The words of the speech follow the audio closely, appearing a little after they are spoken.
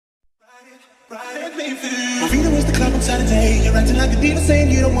Marina was the club on Saturday. You're acting like a diva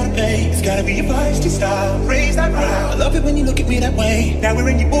saying you don't wanna pay. It's gotta be your feisty style. Raise that brow. I love it when you look at me that way. Now we're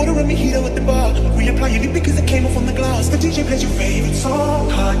in your border and mojito at the bar. Reapply your lip because it came off on the glass. The DJ plays your favorite song.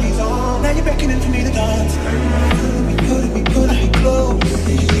 Kanye's on. Now you're beckoning for me to dance. Pulling me close.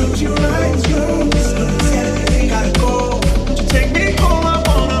 You close your eyes, close. Saturday, gotta go. Won't you take me home? I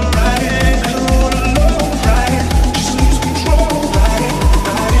wanna ride it. I don't wanna love, ride it. Just lose control, ride it.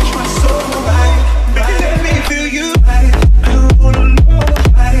 Ride it, my soul, ride it. Let me feel you, ride it. I don't wanna love,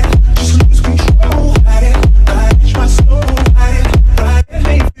 ride it. Just lose control, ride it. Ride it, my soul, ride it. Ride it, let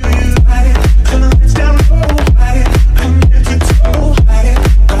me feel you, ride it. Turn the lights down low, ride it. I'm head to toe, ride it.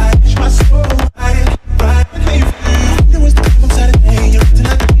 Ride it, my soul, ride it. Ride it, let me feel you. There was the club on Saturday. You're acting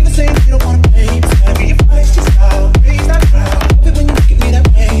like a diva saying you don't wanna pay. It's gotta be your feisty style. Raise that brow. Love it when you look at me that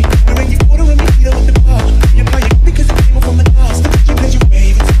way. We're in your border and we feel at the bar. You're playing because it came off on the glass. The DJ plays your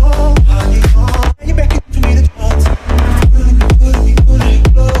favorite song. Kanye's on. Now you're back for me to dance. Pulling me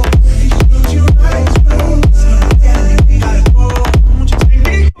close. You close your eyes, close. Telling me we gotta go. Won't you take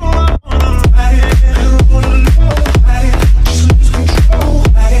me home? I wanna ride it. I don't wanna love, ride it. Just lose control,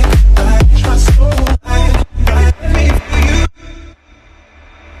 ride it. Ride it, my soul, ride it. Ride it, let me feel you.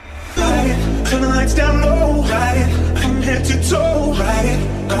 Ride it, turn the lights down low, ride it. I'm head to toe, ride it.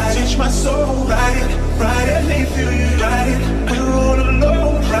 Ride it, my soul, ride it. Ride it, let me feel you, ride it. We're all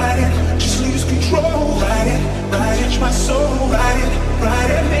alone, ride it. Just lose control, ride it. Ride it, my soul, ride it.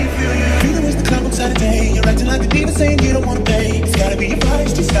 Ride it, let me feel you. Freedom is the club on Saturday. You're acting like a diva saying you don't wanna pay. It's gotta be your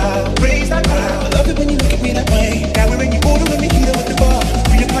feisty style. Raise that brow. I love it when you look at me that way. Now we're in your border and mojito at the bar.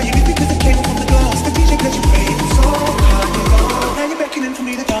 Reapply your lip because it came off on the glass. The DJ plays your favorite song. Kanye's on. Now you're beckoning for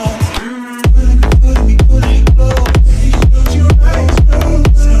me to dance. Pulling me close. You close your eyes, close.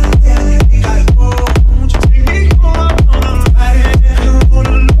 Telling me we gotta go. Won't you take me home? I wanna ride it. I don't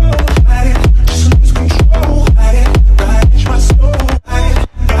wanna love, ride it. Just lose control, ride it. Ride it, my soul, ride it.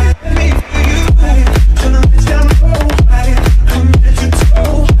 Ride it, let me feel you, ride it. Turn the lights down low, ride it. I'm head to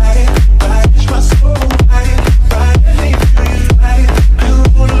toe, ride it. Ride it, my soul, ride it. Ride it, let me feel you, ride it. I don't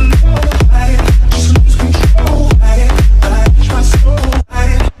wanna love, ride it. Just lose control, ride it. Ride it, my soul,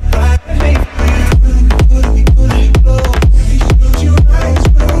 ride it. Ride it, let me feel you. Pulling me close. You close your eyes,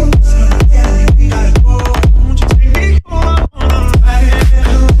 close. Telling me we gotta go. Won't you take me home? I wanna ride it.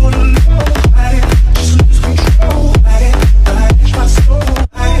 I don't wanna love, ride it. Just lose control, ride it. Ride it, my soul,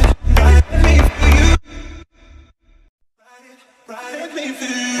 ride it. Ride it, let me feel you. Ride it, let me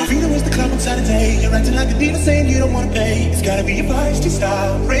feel you. Marina was the club on Saturday. You're acting like a diva saying you don't wanna pay. It's gotta be your feisty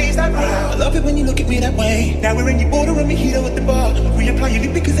style. Raise that brow. I love it when you look at me that way. Now we're in your border and mojito at the bar. Reapply your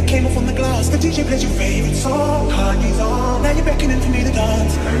lip because it came off on the glass. The DJ plays your favorite song. Kanye's on. Now you're beckoning for me to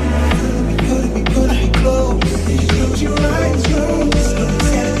dance. Pulling me close. You close your eyes, close.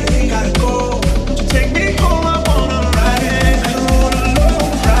 Telling me we gotta go. Won't you take me home? I wanna ride it. I don't wanna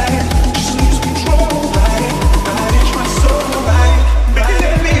love, ride it. Just lose control, ride it. Ride it, my soul, ride it. Ride it,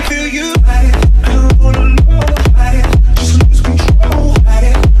 let me feel you, ride it. I don't wanna love, ride it. Just lose control, ride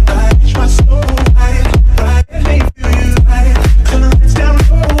it. Ride it, my soul, ride it. Ride it, let me feel you, ride it. Turn the lights down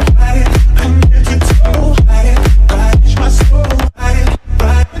low, ride it. I'm head to toe, ride it. Ride it, my soul, ride it.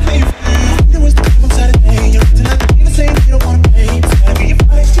 Ride it, let me feel you. There was the club on Saturday. You're acting like a diva saying you don't wanna pay. It's gotta be your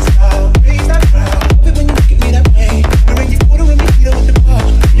feisty style. Raise that brow. Love it when you look at me that way. We're in your border and mojito at the bar.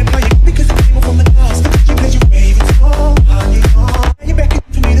 You're playing because it came off on the glass. The DJ plays your favorite song. Kanye's on. Now you're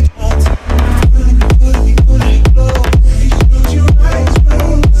beckoning for me to dance. Pulling me close. You close your eyes,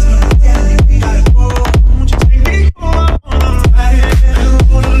 close. Telling me we gotta go. Won't you take me home? I wanna ride it. I don't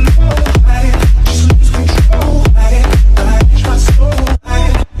wanna love, ride it. Just lose control, ride it. Ride it, my soul,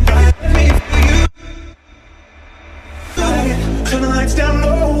 ride it. Ride it, let me feel you. Ride it, turn the lights down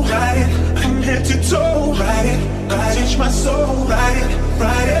low, ride it. I'm head to toe, ride it. Ride it, my soul, ride it.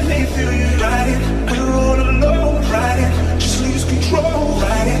 Ride it, let me feel you, ride it. We're all alone, ride it. Just lose control,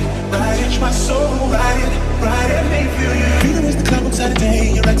 ride it. Ride it, my soul, ride it. Ride it, let me feel you. Freedom is the club on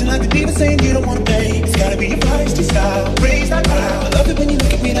Saturday. You're acting like a diva saying you don't wanna pay. It's gotta be your feisty style. Raise that brow. I love it when you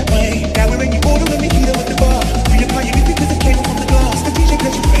look at me that way. Now we're in your border and mojito at the bar. Reapply your lip because it came off on the glass. The DJ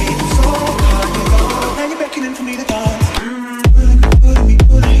plays your favorite song. Kanye's on. Now you're beckoning for me to dance. Pulling me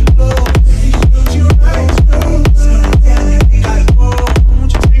close. You close your eyes, close. Telling me we gotta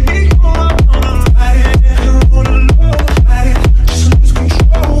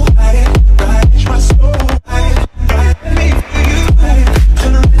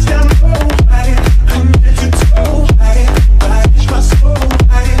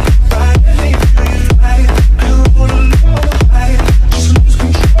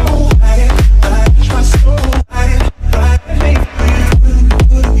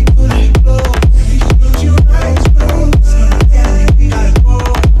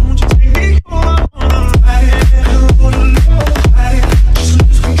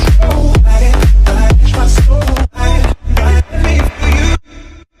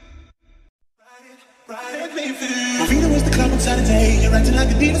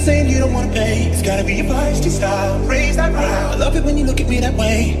diva saying you don't wanna pay. It's gotta be your feisty style, raise that brow. I love it when you look at me that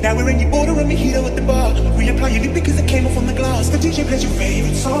way. Now we're in your border and we heat up at the bar. Reapply your lip because it came off on the glass. The DJ plays your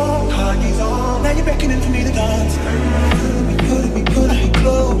favorite song, Kanye's on. Now you're beckoning for me to dance. Pulling me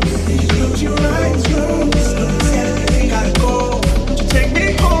close. Close your eyes, close. You gotta go. Won't you take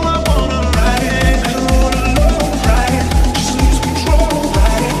me home? I wanna ride it. I don't wanna love, ride it. Just lose control,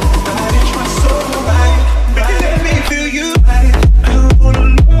 ride it. Ride it, my soul, ride it. Baby, let me feel you, ride it. I don't wanna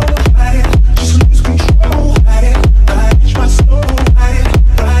love, ride it. Just lose control, ride it. Ride it, my soul, ride it.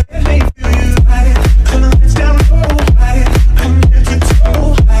 Ride it, let me feel you, ride it. Turn the lights down low, ride it. I'm head to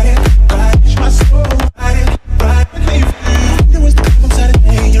toe, ride it. Ride it, my soul, ride it. Ride it, let me feel you. There was the club on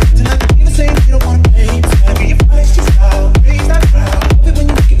Saturday. You're acting like a diva saying you don't wanna pay. It's gotta be your feisty style, raise that brow. Love it when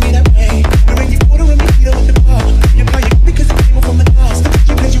you look at me that way. We're in your border and we heat up at the bar. You apply your because it came off on the glass. The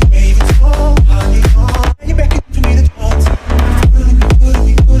DJ plays your favorite song, Kanye's on. Now you're beckoning for me to dance. Pulling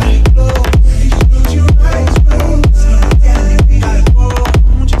me close. Close your eyes, close. We gotta go.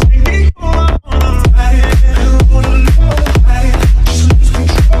 Won't you take me home? I wanna ride it. I don't wanna love, ride it. Just lose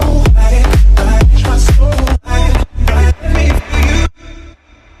control, ride it. Ride it, my soul, ride it. Ride it, let me feel you.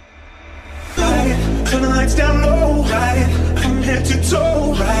 Ride it, turn the lights down low, ride it. I'm head to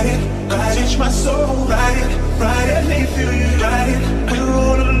toe, ride it. Ride it, my soul, ride it. Ride it, let me feel you, ride it. I don't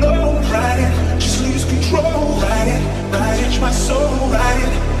wanna alone, ride it. Just lose control, ride it. Ride it, my soul, ride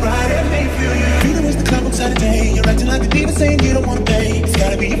it. Ride it, let me feel you. Freedom is the club on Saturday. You're acting like a diva saying you don't wanna pay. It's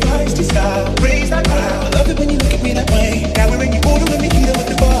gotta be your feisty style, raise that brow. I love it when you look at me that way. Now we're in your border and we heat up at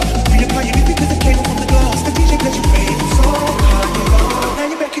the bar. Reapply your lip because it came off on the glass. The DJ plays your favorite song, Kanye's on. Now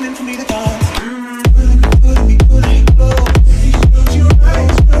you're beckoning for me to dance. Pulling me close. Close your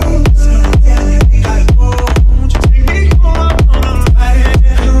eyes, close. We gotta go. Won't you take me home? I wanna ride it.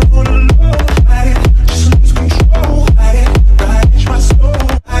 I don't wanna love, ride it. Just lose control, ride it. Ride it, my soul,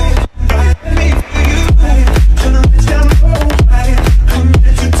 ride it. Ride it, let me feel you, ride it. Turn the lights down low, ride it. I'm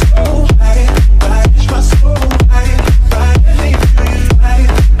head to toe, ride it. Ride it, my soul, ride it. Ride it, let me feel you, ride it.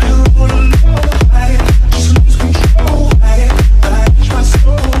 I don't wanna love, ride it. Just lose control, ride it. Ride it, my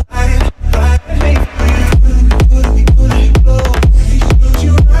soul, ride it. Ride it, let me feel you. Pulling me close. Close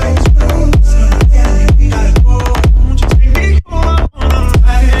your eyes, close. We gotta go. Won't you take me home? I wanna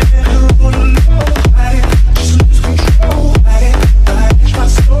ride it. I don't wanna love, ride it. Just lose control, ride it. Ride it, my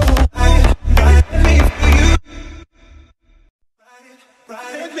soul, ride it. Ride it, let me feel you.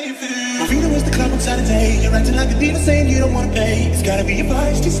 Ride it, let me feel you. Freedom is the club on Saturday. You're acting like a diva saying you don't wanna pay. It's gotta be your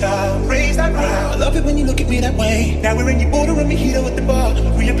feisty style, raise that brow. I love it when you look at me that way. Now we're in your border and we heat up at the bar.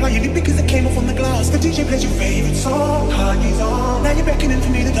 Reapply your lip because it came off on the glass. The DJ plays your favorite song, Kanye's on. Now you're beckoning for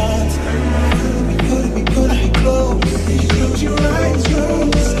me to dance. Pulling me close. Close your eyes,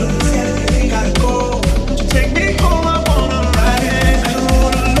 close. We gotta go. Won't you take me home? I wanna ride it. I don't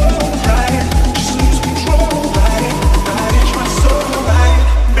wanna love, ride it. Just lose control, ride it. Ride it, my soul, ride it.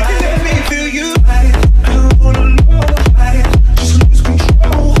 Baby, let me feel you, ride it. I don't wanna love, ride it. Just lose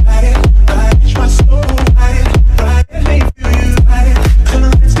control, ride it. Ride it, my soul, ride it. Ride it, let me feel you, ride it. Turn the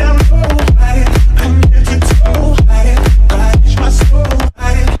lights down low, ride it. I'm head to toe, ride it. Ride it, my soul,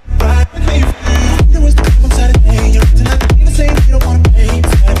 ride it. Ride it, let me feel you. There was the club on Saturday. You're acting like a diva saying you don't wanna pay.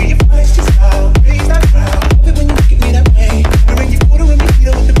 It's gotta be your feisty style, raise that brow. Love it when you look at me that way. We're in your border and we heat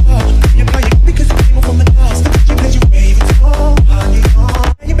up at the bar. You apply your because it came off on the glass. The DJ plays your favorite song, Kanye's on.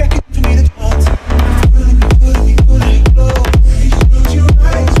 Now you're beckoning for me to dance. Pulling me close. Close your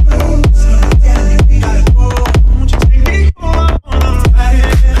eyes, close. We gotta go. Won't you take me home? I wanna ride it.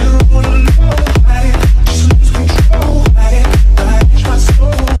 I don't wanna love, ride it. Just lose control, ride it. Ride it, my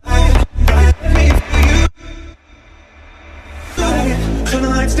soul, ride it. Ride it, let me feel you. Ride it, turn the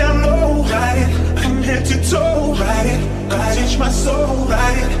lights down low, ride it. I'm head to toe, ride it. Ride it, my soul,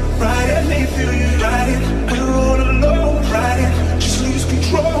 ride it. Ride it, let me feel you, ride it. I don't wanna alone, ride it. Just lose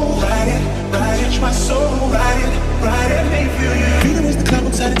control, ride it. Ride it, my soul, ride it. Ride it, let me feel you. Freedom is the club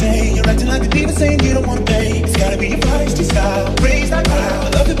on Saturday. You're acting like a diva saying you don't wanna pay. It's gotta be your feisty style, raise that brow. I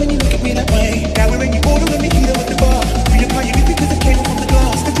love it when you look at me that way. Now we're in your border and we heat up at the bar. Reapply your lip because it came off on the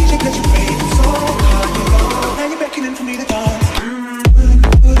glass. The DJ plays your favorite song, Kanye's on. Now you're beckoning for me to dance.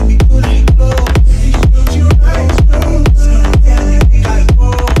 Pulling me close. Close your eyes, close. We gotta go.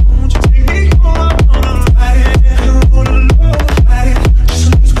 Won't you take me home? I wanna ride it. I don't wanna love, ride it. Just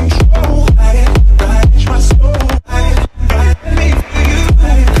lose control, ride it. Ride it, my soul, ride it. Ride it, let me feel you,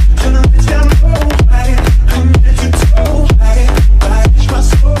 ride it. Turn the lights down low, ride it. I'm head to toe, ride it. Ride it, my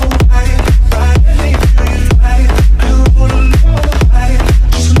soul, ride it. Ride it, let me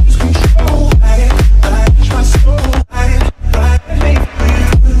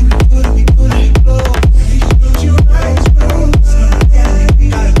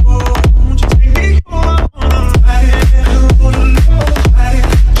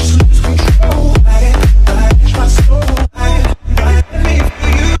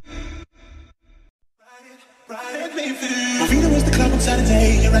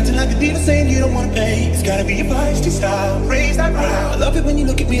like a diva saying you don't wanna pay. It's gotta be your feisty style, raise that brow. I love it when you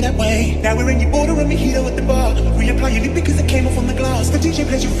look at me that way. Now we're in your border and we heat up at the bar. Reapply your lip because it came off on the glass. The DJ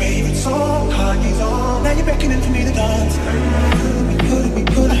plays your favorite song, Kanye's on. Now you're beckoning for me to dance. Pulling me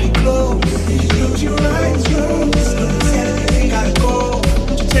close. Close your eyes, close. Telling me gotta go.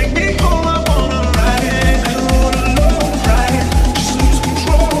 Won't you take me home? I wanna ride it. I don't wanna love, ride it. Just lose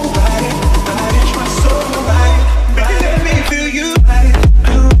control, ride it. Ride it, my soul, ride it. Baby, let me feel you, ride it.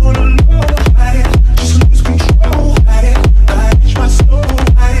 I don't wanna love, ride it. Just lose control, ride it. Ride it, my soul,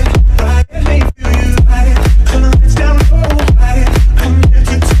 ride it. Ride it, let me feel you, ride it. Turn the lights down low, ride it. I'm head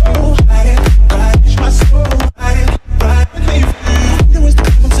to toe, ride it. Ride it, my soul, ride it. Ride it, let me feel you. There was the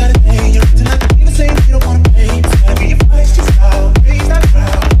club on Saturday. You're acting like a diva saying you don't wanna pay. It's gotta be your feisty style, raise that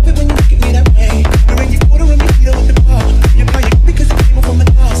brow. Love it when you look at me that way. We're in your border and we heat up at the bar. You play it because it came off on the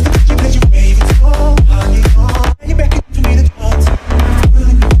glass. The DJ plays your favorite song, Kanye's on. Now you're beckoning for me to dance.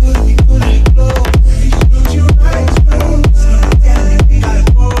 Pulling me close. Close your eyes, close. Telling me gotta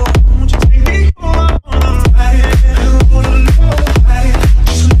go. Won't you take me home? I wanna ride it. I don't wanna love, ride it.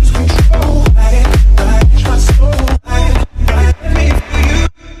 Just lose control, ride it. Ride it, my soul, ride it. Ride it, let me feel you.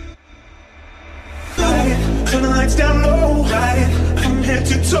 Ride it, turn the lights down low, ride it. I'm head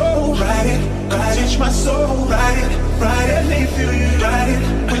to toe, ride it. Ride it, my soul, ride it. Ride it, let me feel you, ride it.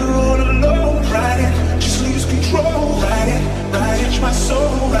 We're all alone, ride it. Just lose control, ride it. Ride it, my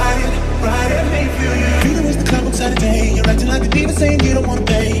soul, ride it. Ride it, let me feel you. Freedom is the club on Saturday. You're acting like a diva saying you don't wanna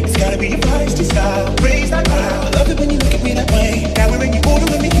pay. It's gotta be your feisty style, raise that brow. I love it when you look at me that way. Now we're in your border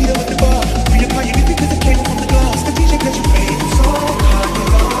and we heat up at the bar. Reapply your lip because it came off on the glass. The DJ plays your favorite song,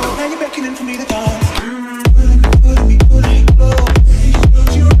 Kanye's on. Now you're beckoning for me to dance. Pulling me close.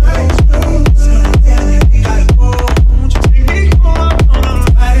 Close your eyes, close. Telling me gotta go. Won't you take me home? I wanna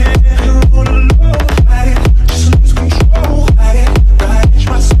ride it. I don't wanna love, ride it. Just lose control, ride it. Ride it,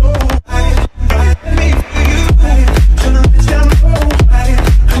 my soul, ride it. Ride it, let me feel you, ride it. Turn the lights down low, ride it.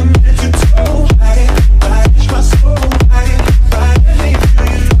 I'm head to toe, ride it. Ride it, my soul, ride it. Ride it, let me feel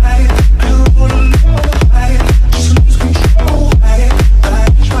you, ride it. I don't wanna love, ride it. Just lose control, ride it.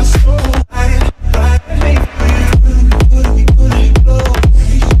 Ride it, my soul, ride it. Ride it, let me feel you. Pulling me close.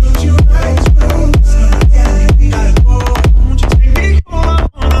 Close your eyes, close. Telling me gotta go. Won't you take me home?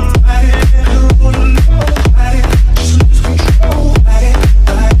 I wanna ride it. I don't wanna love, ride it. Just lose control, ride it.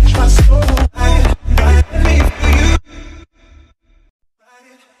 Ride it, my soul, ride it. Ride it, let me feel you.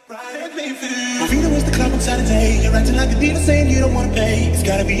 Ride it, let me feel you. Marina was the club on Saturday. You're acting like a diva saying you don't wanna pay. It's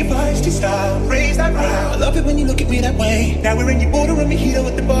gotta be your feisty style, raise that brow. I love it when you look at me that way. Now we're in your border and we heat up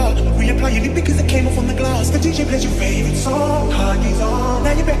at the bar. Reapply your lip because it came off on the glass. The DJ plays your favorite song, Kanye's on.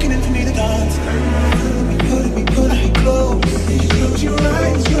 Now you're beckoning for me to dance. Pulling me close. Close your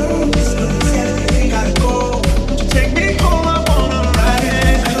eyes, close. Telling me gotta go. Won't you take me home? I wanna ride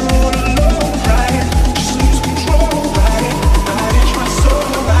it. I don't wanna love, ride it. Just lose control, ride it. Ride it, my soul,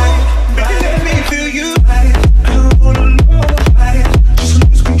 ride it. Baby, let me feel you, ride it. I don't wanna love, ride it. Just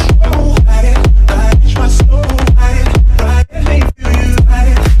lose control, ride it. Ride it, my soul, ride it. Ride it, let me feel you, ride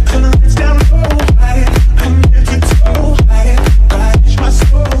it. Turn the lights down low, ride it. I'm head to toe, ride it. Ride it, my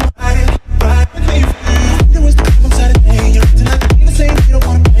soul, ride it. Ride it, let me feel you. There was the club on Saturday. You're acting like a diva saying you don't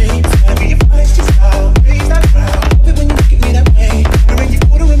wanna pay. It's gotta be your feisty style, raise that brow. Love it when you look at me that way. We're in your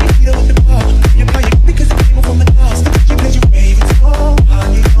border and we heat up at the bar. You play it because it came off on the glass. The DJ plays your favorite song,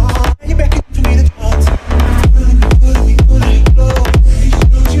 Kanye's on. Now you're beckoning for me to dance. Pulling me close.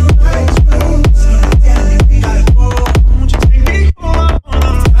 Close your eyes, close. Telling me gotta go. Won't you take me home? I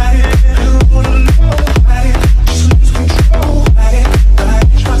wanna ride it. I don't wanna love, ride it. Just lose control, ride it. Ride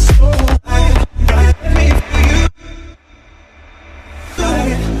it, my soul, ride it. Ride it, let me feel you. Ride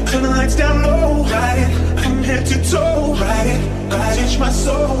it, turn the lights down low, ride it. I'm head to toe, ride it. Ride it, my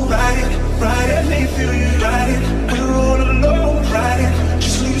soul, ride it. Ride it, let me feel you, ride it. We're all alone, ride it.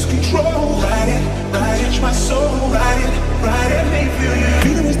 Just lose control, ride it. Ride it, my soul, ride it. Ride it, let me feel you.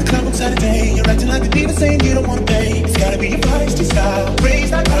 Freedom is the club on Saturday. You're acting like a diva saying you don't wanna pay. It's gotta be your feisty style,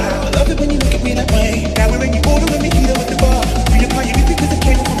 raise that brow. I love it when you look at me that way. Now we're in your border and we heat up at the bar. Reapply your lip because it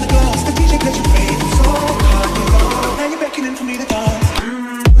came off on the glass. The DJ plays your favorite song, Kanye's on. Now you're beckoning for me to dance.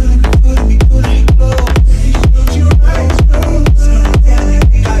 Pulling me close. Close your eyes, close. Telling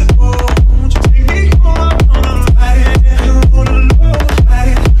me gotta go. Won't you take me home? I wanna ride it. I don't wanna love, ride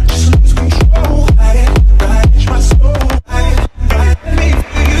it. Just lose control, ride it. Ride it, my soul, ride it. Ride it, let me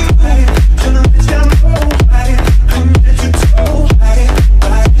feel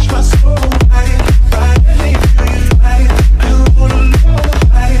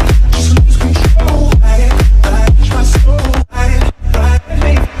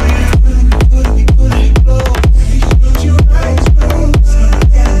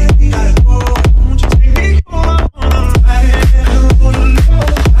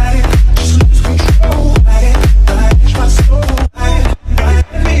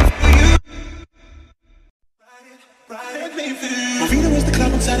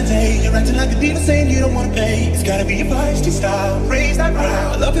Saturday. You're acting like a diva saying you don't wanna pay. It's gotta be your feisty style, raise that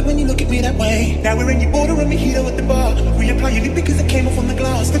brow. I love it when you look at me that way. Now we're in your border and we heat up at the bar. Reapply your lip because it came off on the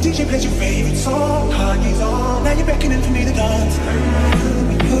glass. The DJ plays your favorite song, Kanye's on. Now you're beckoning for me to dance.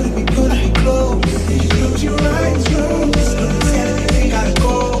 Pulling me close. Close your eyes, close. Saturday, gotta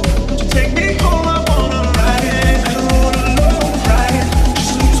go. Won't you take me home? I wanna ride it. I don't wanna love, ride it.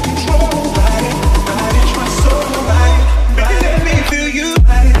 Just lose control, ride it. Ride it, my soul, ride it. Let me feel you,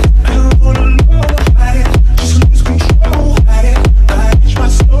 ride it. I don't wanna love, ride it. Just lose control, ride it. Ride it, my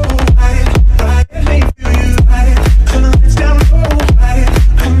soul, ride it. Ride it, let me feel you, ride it. Turn the lights down low, ride it.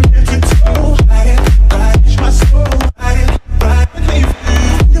 I'm head to toe, ride it. Ride it, my soul, ride it. Ride it, let me feel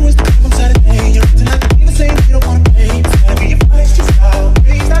you. There was the club on Saturday. You're acting like a diva saying you don't wanna pay. It's gotta be your feisty style,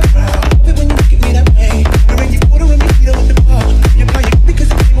 raise that brow. Love it when you look at me that way. We're in your border and we heat up at the bar. You apply your because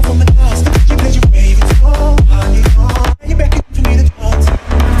it came off on the glass. The DJ plays your favorite song, Kanye's on. Now you're beckoning for me to dance.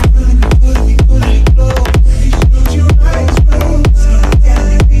 Pulling me close. Close your eyes, close.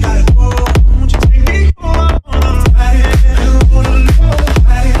 Saturday, gotta go. Won't you take me home? I wanna ride it. I don't wanna love,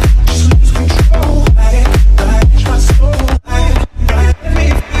 ride it. Just lose control, ride it. Ride it, my soul, ride it. Ride it, let me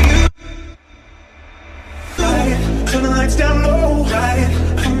feel you. Ride it, turn the lights down low, ride it.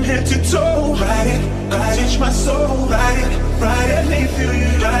 I'm head to toe, ride it. Ride it, my soul, ride it. Ride it, let me feel you,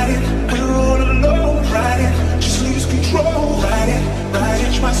 ride it. We're all alone, ride it. Just lose control, ride it. Ride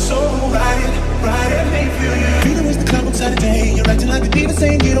it, my soul, ride it. Ride it, let me feel you. Freedom is the club on Saturday. You're acting like a diva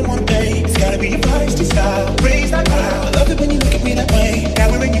saying you don't wanna pay. It's gotta be your feisty style, raise that brow. I love it when you look at me that way. Now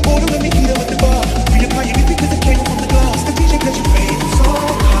we're in your border and we heat up at the bar. Reapply your lip because it came off on the glass. The DJ plays your favorite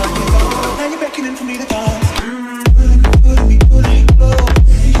song, Kanye's on. Now you're beckoning for me to dance. Pulling me close.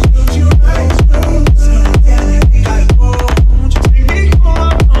 Close your eyes, close. Saturday, gotta go. Won't you take me home?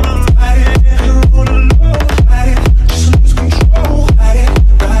 I wanna ride it. I don't wanna love, ride it. Just lose control, ride it.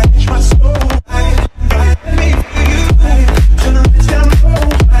 Ride it, my soul, ride it. Ride it, let me feel you, ride it. Turn the lights down low,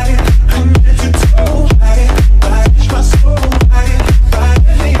 ride it. I'm head to toe, ride it. Ride it, my soul, ride it. Ride it,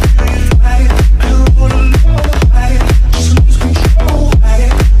 let me feel you, ride it. I don't wanna love, ride it. Just lose control, ride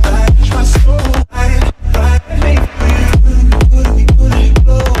it. Ride it, my soul, ride it. Ride it, let me feel you. Pulling me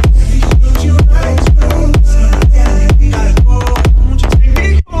close. Close your eyes, close. Saturday, gotta go. Won't you take me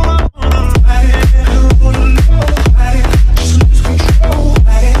home? I wanna ride it. I don't wanna love, ride it. Just lose control,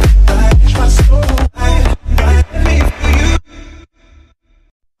 ride it. Ride it, my soul, ride it. Ride it, let me feel you.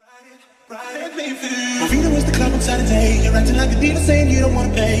 Ride it, let me feel you. Freedom is the club on Saturday. You're acting like a diva saying you don't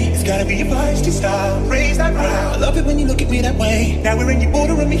wanna pay. It's gotta be your feisty style, raise that brow. I love it when you look at me that way. Now we're in your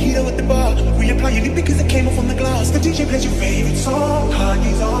border and we heat up at the bar. Reapply your lip because it came off on the glass. The DJ plays your favorite song,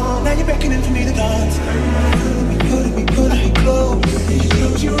 Kanye's on. Now you're beckoning for me to dance. Pulling me close.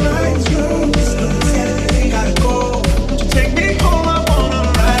 Close your eyes, close. Saturday, gotta go. Won't you take me home? I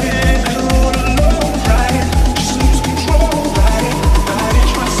wanna ride it. I don't wanna love, ride it. Just lose control, ride it. Ride it,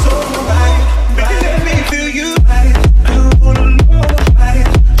 my soul, ride it. Ride it, let me feel you, ride it. I don't wanna love, ride it.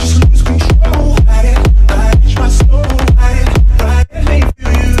 Just lose control, ride it. Ride it, my soul, ride it. Ride it, let me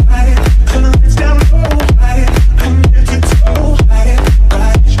feel you, ride it. Turn the lights down low, ride it. I'm head to toe, ride it.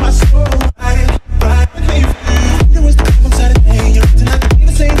 Ride it, my soul, ride it. Ride it, let me feel you. There was the club on Saturday. You're acting like a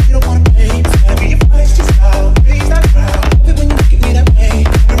diva saying you don't wanna pay. It's gotta be your feisty style, raise that brow. Love it when you look at me that way.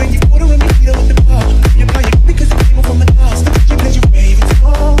 We're in your border and we heat up at the bar. You apply your because it came off on the glass. The DJ plays your favorite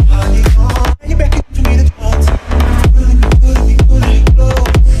song, Kanye's on. Now you're beckoning for me to dance. Pulling me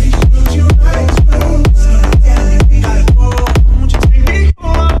close. Close your eyes, close. Saturday, gotta go. Won't you take me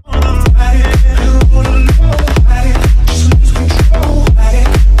home? I wanna ride it. I don't wanna love, ride it. Just lose control, ride it.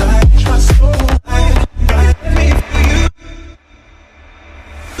 Ride it, my soul, ride it. Ride it, let me feel you.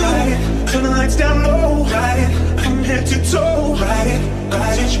 Ride it, turn the lights down low, ride it. I'm head to toe, ride it.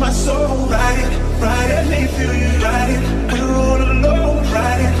 Ride it, my soul, ride it. Ride it, let me feel you, ride it. We're all alone,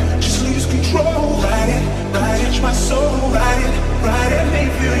 ride it. Just lose control, ride it. Ride it, my soul, ride it. Ride it, let me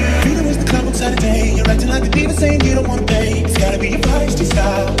feel you. Freedom is the club on Saturday. You're acting like a diva saying you don't wanna pay. It's gotta be your feisty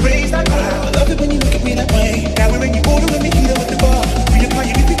style, raise that brow. I love it when you look at me that way. Now we're in your border and we heat up at the bar. Reapply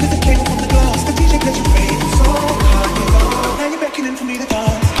your lip because it came off on the glass. The DJ plays your favorite song, Kanye's on. Now you're beckoning for me to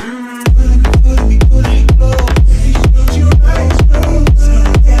dance. Pulling me close. Close your eyes, close.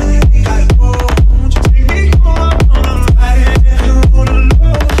 Saturday, gotta go. Won't you take me home? I wanna ride it. I don't wanna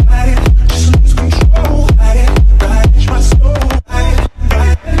love, ride it. Just lose control, ride it. Ride it, my soul, ride it.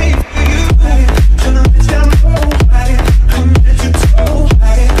 Ride it, let me feel you, ride it. Turn the lights down low, ride it.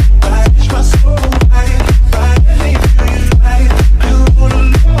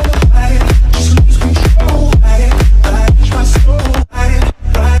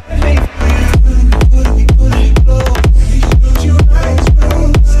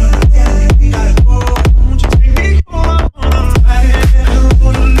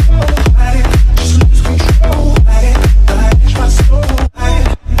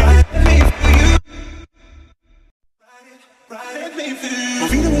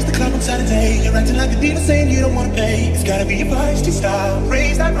 style,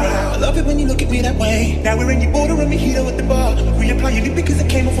 raise that brow. I love it when you look at me that way. Now we're in your border and we heat up at the bar. Reapply your lip because it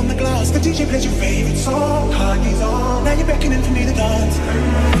came off on the glass. The DJ plays your favorite song, Kanye's on. Now you're beckoning for me to dance.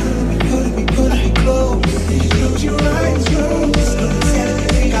 Pulling me close. Close your eyes, close. Telling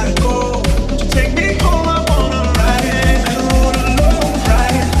me we gotta go. Won't you take me home? I wanna ride it. I don't wanna alone,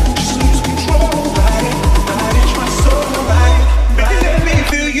 ride it. Just lose control, ride it. Ride it, my soul, ride it. Baby, let me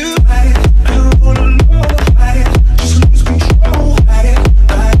feel you, ride it. I don't wanna alone, ride it. Just lose control, ride it.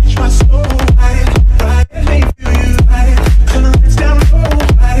 Ride it, my soul, ride it. Ride it, let me feel you, ride it. Turn the lights down low,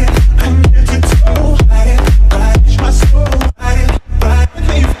 ride it. I'm head to toe, ride it. Ride it, my soul, ride it. Ride it, let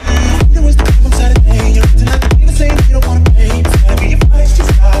me feel you. There was the club on Saturday. You're acting like the diva saying you don't wanna pay. It's gotta be your feisty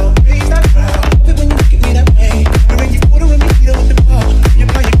style, raise that crowd. Love it when you look at me that way. We're in your border and we heat up at the bar. You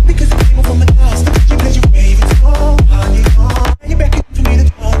play it because it came off on the glass. The DJ plays your favorite song, Kanye's on. Now you're beckoning for me to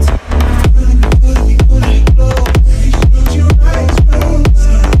dance. Pulling me close. Close your eyes, close.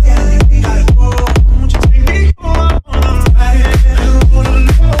 Telling me we gotta go. Won't you take me home? I wanna ride it. I don't wanna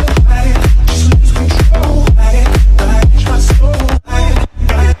alone, ride it. Just lose control, ride it. Ride it, my soul, ride it.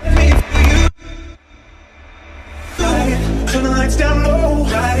 Ride it, let me feel you. Ride it, turn the lights down low,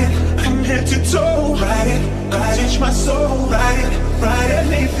 ride it. I'm head to toe, ride it. Ride it, my soul, ride it. Ride it, let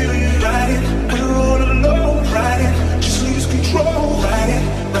me feel you, ride it. I don't wanna alone, ride it. Just lose control, ride it.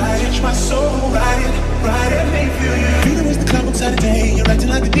 Ride it, my soul, ride it. Ride it, let me feel you. Freedom is the club on Saturday. You're acting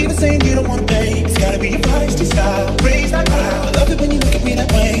like the diva saying you don't wanna pay. It's gotta be your feisty style, raise that crowd. I love it when you look at me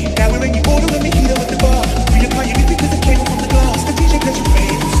that way. Now we're in your border and we heat up at the bar. Reapply your lip because it came off on the glass. The DJ plays your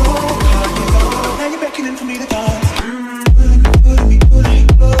favorite song, Kanye's on. Now you're beckoning for me to dance. Pulling me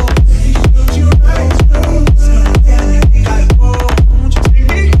close. Close your eyes, close. Telling me we gotta go. Won't you take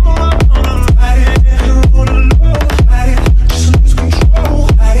me home? I wanna ride it. I don't wanna alone, ride it. Just lose control,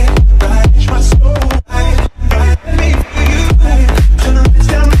 ride it. Ride it, my soul, ride it. Ride it, let me feel you, ride it. Turn the lights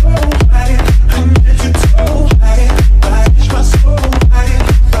down low, ride it. I'm head to toe, ride it. Ride it, my soul, ride it.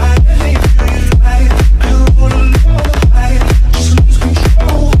 Ride it, let me feel you, ride it. I don't wanna alone, ride it. Just lose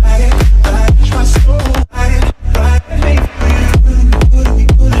control, ride it. Ride it, my soul, ride it. Ride it, let me feel you. Pulling me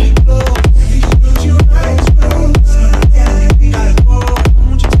close. Close your eyes, close. Telling me we gotta go.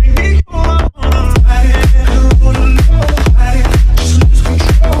 Won't you take me home? I wanna ride it. I don't wanna alone, ride it. Just lose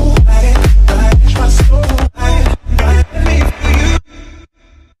control, ride it. Ride it, my soul, ride it. Ride it, let me feel you.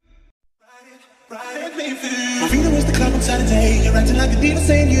 Ride it, let me feel you. Freedom is the club on Saturday. You're acting like a diva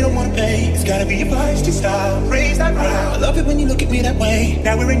saying you don't wanna pay. It's gotta be your feisty style, raise that crowd. I love it when you look at me that way.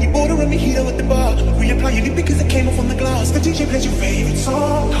 Now we're in your border and we heat up at the bar. Reapply your lip because it came off on the glass. The DJ plays your favorite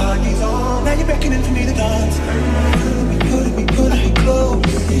song, Kanye's on. Now you're beckoning for me to dance. Pulling me close.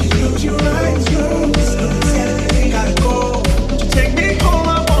 Close your eyes, close. Telling me we gotta go. Won't you take me home?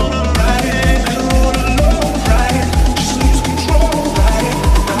 I wanna ride it. I don't wanna alone, ride it. Just lose control, ride it.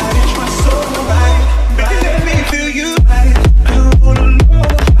 Ride it, my soul, ride it. Baby, let me feel you, ride it. I don't wanna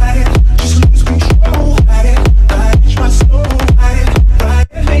alone, ride it. Just lose control, ride it. Ride it, my soul, ride it. Ride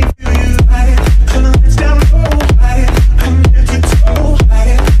it, let me feel you, ride it. Turn the lights down low, ride it. I'm head to toe, ride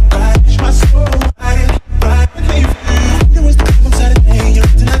it. Ride it, my soul, ride it. Ride it, let me feel you. There was the club on Saturday. You're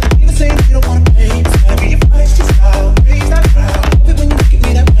acting like the diva saying you don't wanna pay. It's gotta be your feisty style, raise that crowd. Love it when you look at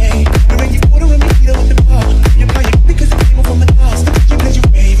me that way. We're in your border and we heat up at the bar. You play it because it came off on the glass. The DJ plays your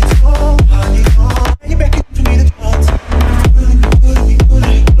favorite song, Kanye's on. Now you're beckoning for me to dance. Pulling me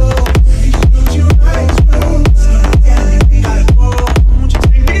close. Close your eyes, close. Telling me we gotta go. Won't you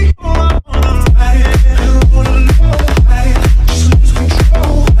take me home? I wanna ride it. I don't wanna alone, ride it. Just lose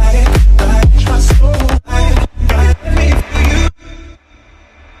control, ride it. Ride it, my soul, ride it. Ride it, let me feel you.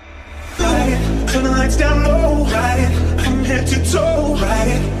 Ride it, turn the lights down low, ride it. I'm head to toe, ride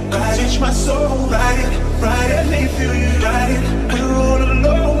it. Ride it, my soul, ride it. Ride it, let me feel you, ride it. I don't wanna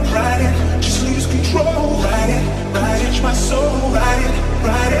alone, ride it. Just lose control, ride it. Ride it, my soul, ride it.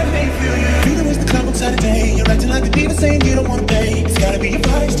 Ride it, let me feel you. Freedom is the club on Saturday. You're acting like the diva saying you don't wanna pay. It's gotta be your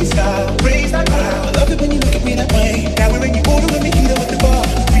feisty style, raise that crowd. I love it when you look at me that way. Now we're in your border and we heat up at the bar.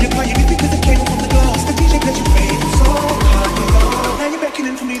 Reapply your lip because it came off on the glass. The DJ plays your favorite song, Kanye's on. Now you're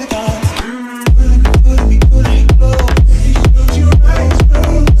beckoning for me to dance. Pulling me close. Close your eyes,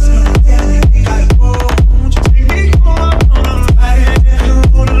 close. Telling me we gotta go. Won't you take me home? I wanna ride it. I don't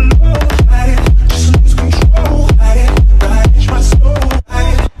wanna alone, ride it. Just lose control, ride it. Ride it, my soul.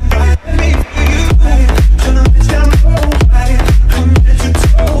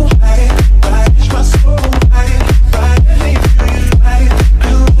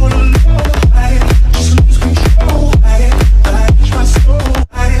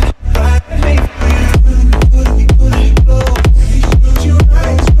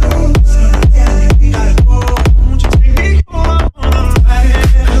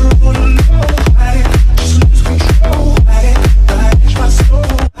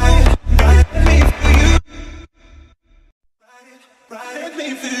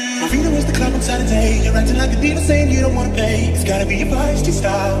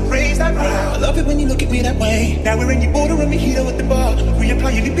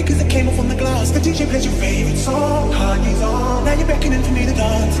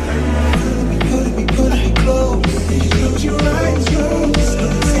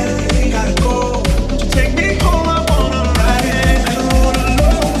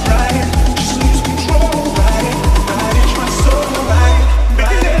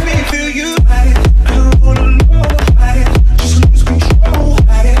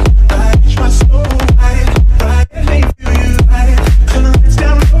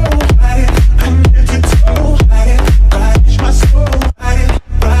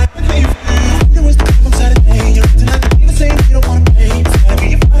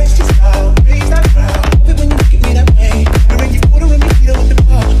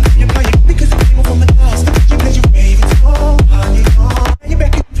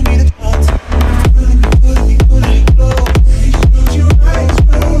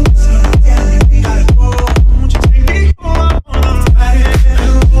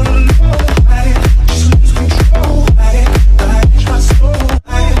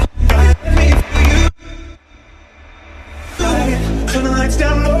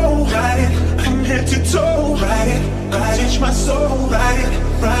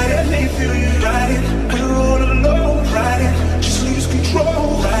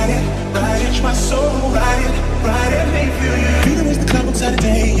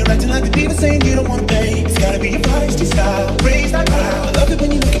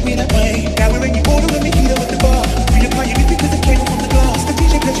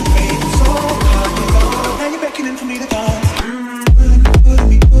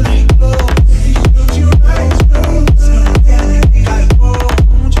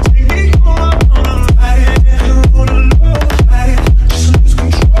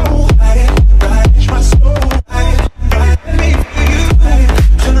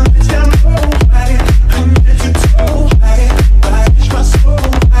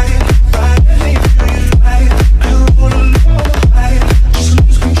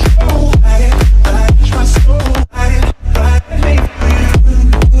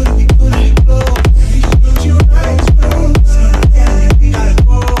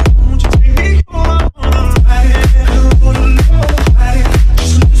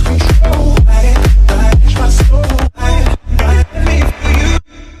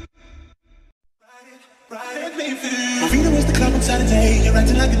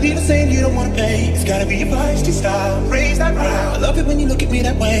 diva saying you don't wanna pay. It's gotta be your feisty style, raise that brow. I love it when you look at me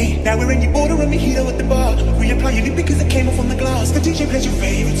that way. Now we're in your border and we heat up at the bar. Reapply your lip because it came off on the glass. The DJ plays your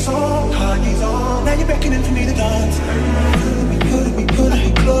favorite song, Kanye's on. Now you're beckoning for me to dance. Put me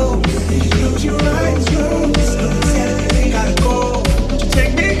close. Close your eyes, close. Tell me we gotta go. Won't you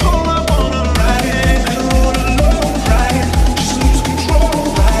take me home? I wanna ride it. I don't wanna alone ride it. Just lose control,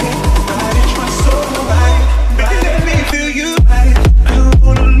 ride it. Ride it, my soul, ride it. Baby, let me feel you, ride it. I don't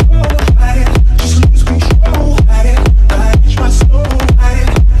wanna alone ride it. Just lose control, ride it. Ride it, my soul, ride it.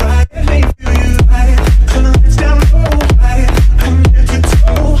 Ride it, let me feel you, ride it. Turn the lights down low, ride it. I'm head to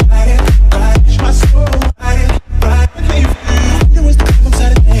toe, ride it. Ride it, my soul, ride it. Ride it, let me feel you. There was the club on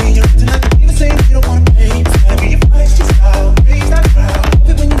Saturday. You're acting like a diva saying you don't wanna pay. It's gotta be your feisty style, raise that crowd. Love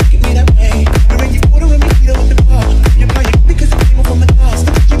it when you look at me that way. We're in your border and we heat up at the bar. You apply your because it came off from the glass.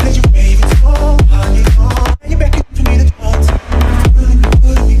 The DJ plays your favorite song, Kanye's on. Now you're beckoning for me to dance.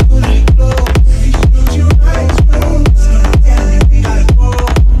 Put me close. Close your eyes, close. Tell me we gotta go.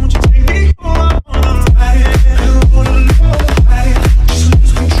 Won't you take me home? I wanna ride it. I don't wanna alone ride it. Just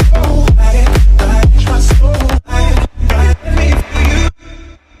lose control, ride it. Ride it, my soul, ride it. Ride it, let me feel you.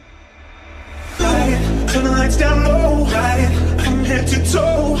 Ride it, turn the lights down low, ride it. I'm head to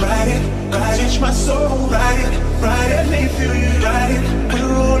toe, ride it. Ride it, my soul, ride it. Ride it, let me feel you, ride it. I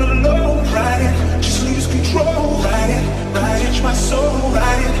don't wanna alone ride it. Just lose control, ride it. Ride it, my soul,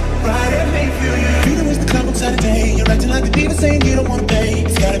 ride it. Ride it, let me feel you. Freedom is the club on Saturday. You're acting like a diva saying you don't wanna pay.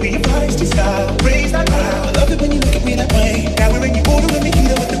 It's gotta be your feisty style, raise that crowd. I love it when you look at me that way. Now we're in your border and we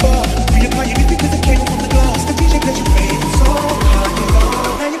heat up at the bar. Reapply your lip because it came off on the glass. The DJ plays your favorite song, Kanye's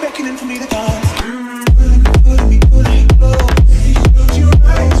on. Now you're beckoning for me to dance. Put me close. Close your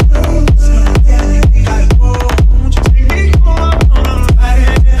eyes, close. Tell me we gotta go. Won't you take me home? I wanna ride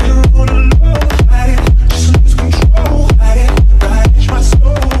it. I don't wanna alone ride it. Just lose control, ride it. Ride it, my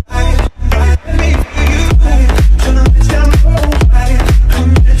soul, ride it. Ride it, let me feel you, ride it. Turn the lights down low, ride it. I'm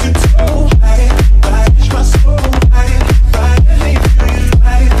head to toe, ride it. Ride it, my soul, ride it. Ride it, let me feel you,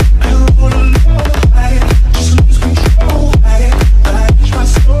 ride it. I don't wanna alone ride it. Just lose control, ride it. Ride it, my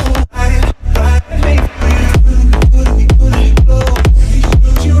soul, ride it. Ride it, let me feel you. Put me close.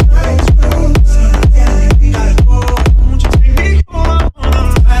 Close your eyes, close. Tell me we gotta go. Won't you take me home? I wanna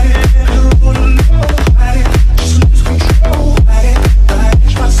ride it. I don't wanna alone ride it. Just lose control, ride it. Ride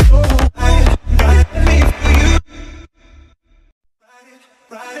it, my soul, ride it. Ride it, let me feel you.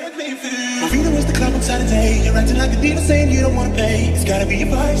 Ride it, let me feel you. Freedom is the club on Saturday. You're acting like a diva saying you don't wanna pay. It's gotta be your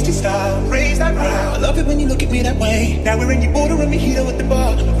feisty style, raise that crowd. I love it when you look at me that way. Now we're in your border and we heat up at the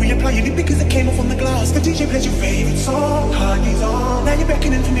bar. Reapply your lip because it came off on the glass. The DJ plays your favorite song, Kanye's on. Now you're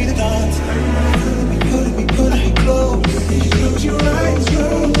beckoning for me to dance. Put me close. Close your eyes,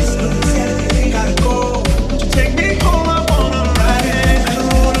 close. Tell me we gotta go. Won't you take me home? I wanna ride it. I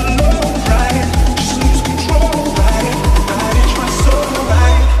don't wanna alone ride it. Just lose control, ride it. Ride it, my soul,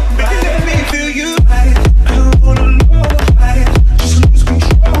 ride it. Baby, let me feel you, ride it. I don't wanna alone ride it. Just lose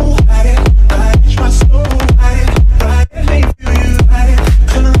control, ride it. Ride it, my soul, ride it. Ride it, let me feel you, ride it.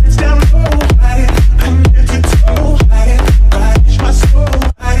 Turn the lights down low, ride it. I'm head to toe, ride it. Ride it, my soul,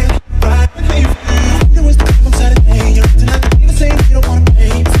 ride it. Ride it.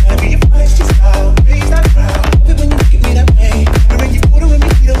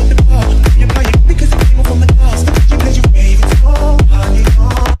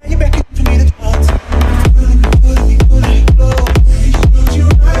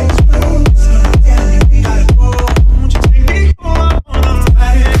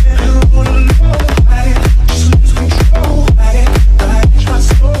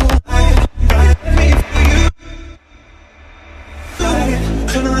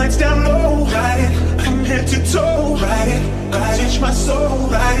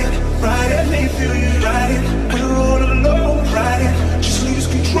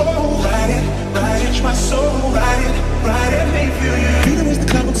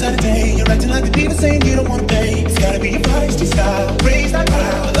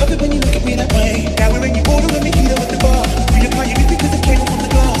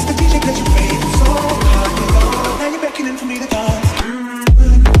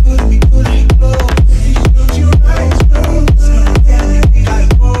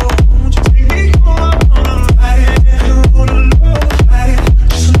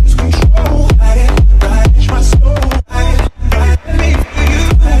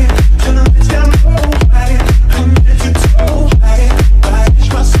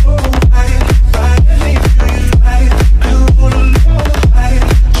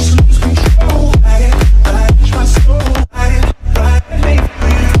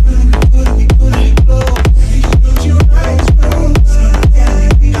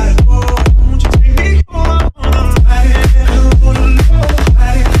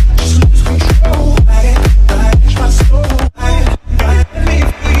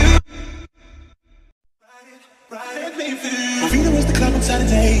 club on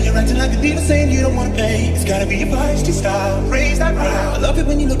Saturday. You're acting like a diva saying you don't wanna pay. It's gotta be your feisty style, raise that brow. I love it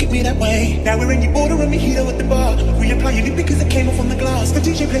when you look at me that way. Now we're in your border and we heat up at the bar. Reapply your lip because it came off on the glass. The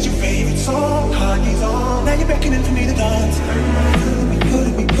DJ plays your favorite song, Kanye's on. Now you're beckoning for me to dance.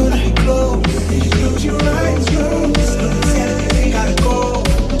 Pulling me close. Close your eyes, close. Saturday, we gotta go.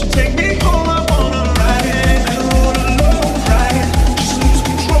 Won't you take me home? I wanna ride it. I don't wanna alone ride it. Just lose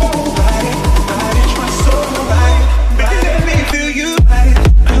control, ride it. Ride it, my soul, ride it. Baby, let me feel you, ride it.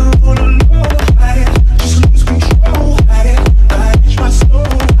 I don't wanna alone ride it. Just lose control, ride it. Ride it, my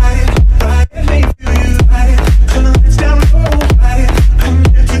soul, ride it. Ride it, let me feel you, ride it. Turn the lights down low, ride it. I'm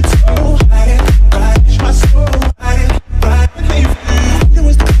head to toe, ride it. Ride it, my soul, ride it. Ride it, let me feel you. There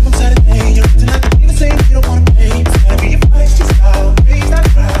was the club on Saturday. You're acting like a diva saying you don't wanna pay. It's gotta be your feisty style, raise that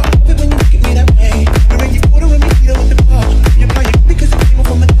brow. Love it when you look at me that way. We're in your border and we heat up at the bar. You apply your because it came off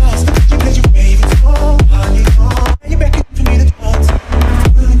from the glass. The DJ plays your favorite song, Kanye's on. Now you're beckoning for me to dance.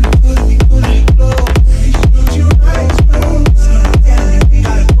 Pulling me close. Close your eyes, close. Saturday, we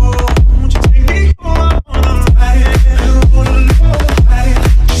gotta go. Won't you take me home? I wanna ride it. I don't wanna alone ride it.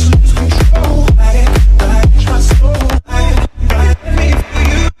 Just lose control, ride it. Ride it, my soul, ride it. Ride it, let me feel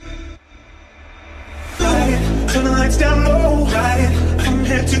you. Ride it, turn the lights down low, ride it. I'm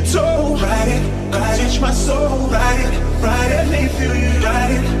head to toe, ride it. Ride it, my soul, ride it. Ride it, let me feel you,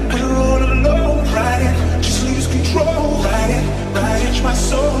 ride it. I don't wanna alone ride it. Just lose control, ride it. Ride it, my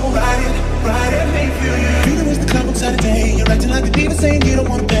soul, ride it. Ride it, let me feel you. Freedom is the club on Saturday. You're acting like a diva saying you don't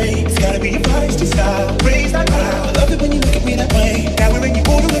wanna pay. It's gotta be your feisty style, raise that brow. I love it when you look at me that way. Now we're in your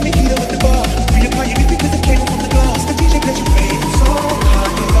border and we heat up at the bar. Reapply your lip because it came off on the glass. The DJ plays your favorite song,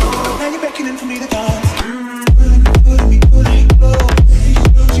 Kanye's on. Now you're beckoning for me to dance. Pulling me close.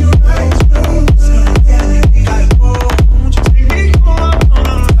 Close your eyes, close. Saturday, we gotta go. Won't you take me home? I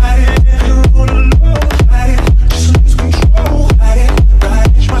wanna ride it. I don't wanna alone ride it. Just lose control, ride it.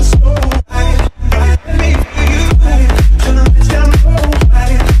 Ride it, my soul, ride it. Ride it, let me feel you, ride it. Turn the lights down low,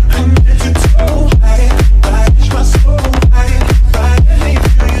 ride it. I'm head to toe, ride it. Ride it, my soul, ride it. Ride it, let me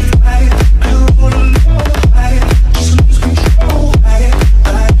feel you, ride it. I don't wanna alone ride it. Just lose control, ride it.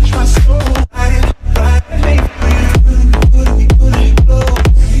 Ride it, my soul, ride it. Ride it, let me feel you. Pulling me close.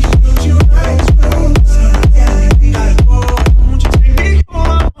 Close your eyes, close. Saturday, we gotta go. Won't you take me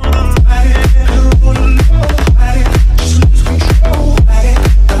home? I wanna ride it. I don't wanna alone ride it. Just lose control, ride it.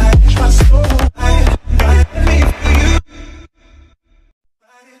 Ride it, my soul, ride it. Ride it, let me feel you.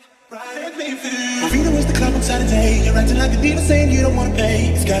 Ride it, let me feel you. Freedom is the club on Saturday. You're acting like a diva saying you don't wanna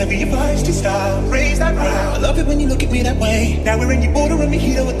pay. It's gotta be your feisty style, raise that brow. I love it when you look at me that way. Now we're in your border and we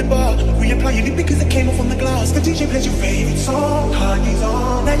heat up at the bar. Reapply your lip because it came off on the glass. The DJ plays your favorite song, Kanye's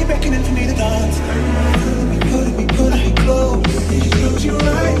on. Now you're beckoning for me to dance. Pulling me close. Close your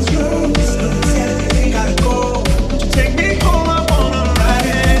eyes, close. Saturday, we gotta go. Won't you take me home? I wanna ride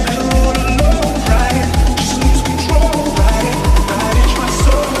it. I don't wanna alone ride it. Just lose control, ride it. Ride it, my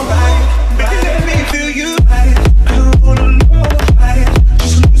soul, ride it. Baby, let me feel you, ride it. I don't wanna alone ride it.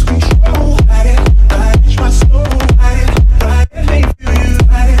 Just lose control, ride it. Ride it, my soul, ride it. Ride it, let me feel you,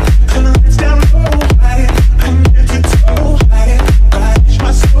 ride it. Turn the lights down low, ride it. I'm head to toe, ride it. Ride it,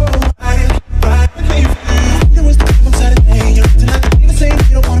 my soul, ride it. Ride it, let me feel you. There was the club on Saturday. You're acting like a diva saying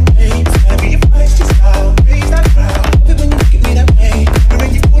you don't wanna pay. It's gotta be your feisty style, raise that brow. Love it when you look at me that way. We're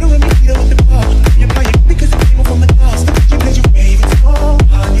in your border and we heat up at the bar. You apply your because it came off from the glass. The DJ plays your favorite song,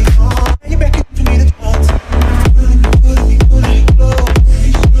 Kanye's on. Now you're beckoning for me to dance. Pulling me close.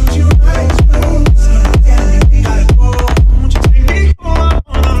 Close your eyes, close. Saturday, we gotta go. Won't you take me home? I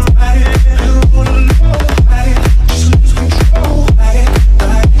wanna ride it. I don't wanna alone ride it. Just lose control, ride it.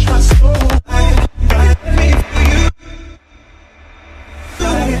 Ride it, my soul, ride it. Ride it, let me feel you.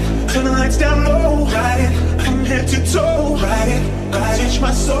 Ride it, turn the lights down low, ride it. I'm head to toe, ride it. Ride it,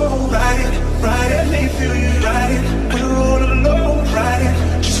 my soul, ride it. Ride it, let me feel you, ride it. I don't wanna alone ride it.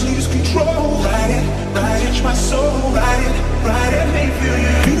 Just lose control, ride it. Ride it, my soul, ride it. Ride it, let me feel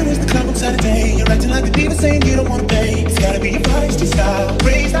you. Freedom is the club on Saturday. You're acting like a diva saying you don't wanna pay. It's gotta be your feisty style,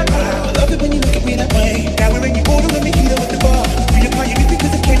 raise that brow. I love it when you look at me that way. Now we're in your border and we heat up at the bar. Reapply your lip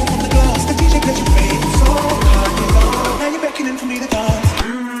because it came off on the glass. The DJ plays your favorite song, Kanye's on. Now you're beckoning for me to dance.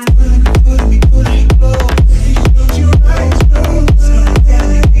 Pulling me close. Close your eyes, close.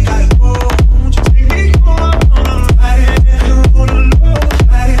 Saturday, we gotta go. Won't you take me home? I wanna ride it. I don't wanna alone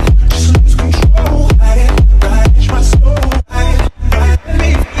ride it. Just lose control, ride it. Ride it, my soul, ride it. Ride it, let me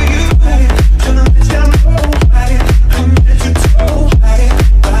feel you, ride it. Turn the lights down low, ride it. I'm head to toe, ride it.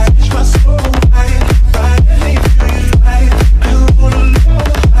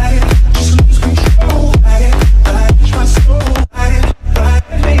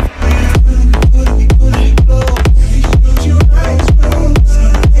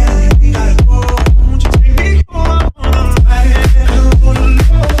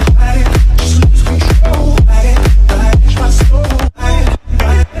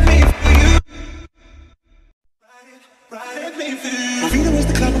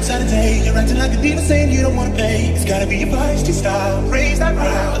 club on Saturday. You're acting like a diva saying you don't wanna pay. It's gotta be your feisty style, raise that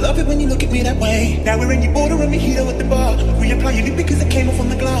brow. I love it when you look at me that way. Now we're in your border and mojito at the bar. Reapply your lip because it came off on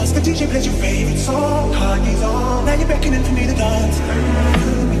the glass. The DJ plays your favorite song, Kanye's on. Now you're beckoning for me to dance.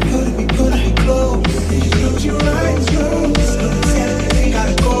 Put me close. Close your eyes, close. Saturday,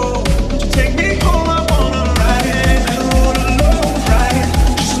 gotta go. Won't you take me home? I wanna ride it. I don't wanna love, ride it.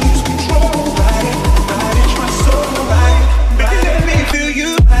 Just lose control, ride it. Ride it, my soul, ride it. Baby, let me feel you,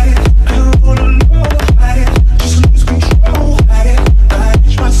 ride it. I don't wanna love, ride it. Just lose control, ride it. Ride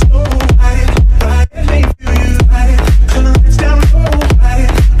it, my soul, ride it. Ride it, let me feel you, ride it. Turn the lights down low, ride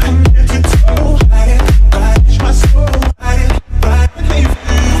it. I'm head to toe, ride it. Ride it, my soul, ride it. Ride it, let me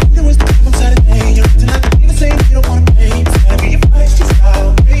feel you. There was the club on Saturday. You're acting like a diva saying you don't wanna pay. It's gotta be your feisty style,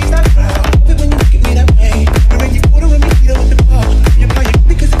 raise that crowd. Love it when you look at me that way. You're in your border and mojito at the bar. You apply your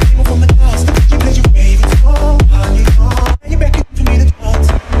because it came off on the glass. The DJ plays your favorite song, Kanye's on. Now you're beckoning for me to dance.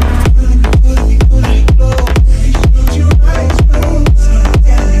 Put me close. Close your eyes, close.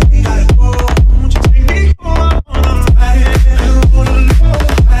 Saturday, gotta go. Won't you take me home? I wanna ride it. I don't wanna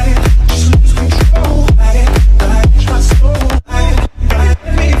love, ride it. Just lose control, ride it. Ride it, my soul, ride it. Ride it,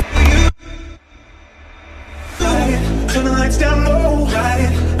 let me feel you. Ride it, turn the lights down low, ride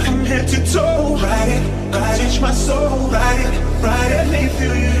it. I'm head to toe, ride it. Ride it, my soul, ride it. Ride it, let me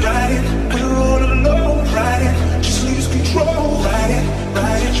feel you, ride it. We're all alone, ride it. Just lose control, ride it.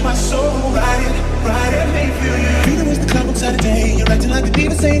 Ride it, my soul, ride it. Ride it, let me feel you. Freedom is the club on Saturday. You're acting like a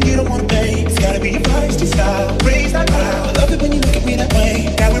diva saying you don't wanna pay. It's gotta be your feisty style, raise that crowd. I love it when you look at me that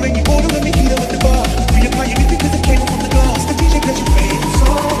way. Now we're in your border and mojito at the bar. Reapply your lip because it came off on the glass. The DJ plays your favorite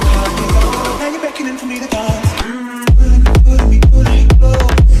song, Kanye's on. Now you're beckoning for me to dance. Put me close.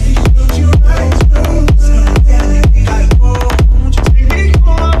 Close your eyes, close. Saturday, gotta go. Won't you take me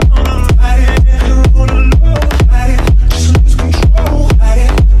home? I wanna ride it. I don't wanna love, ride it. Just lose control, ride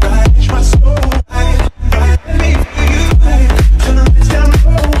it. Ride it, my soul, ride it. Ride it, let me feel you, ride it. Turn the lights down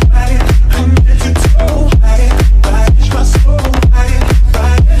low, ride it. I'm head to toe, ride it. Ride it, my soul, ride it.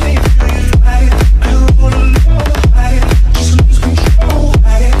 Ride it, let me feel you, ride it. I don't wanna love, ride it. Just lose control,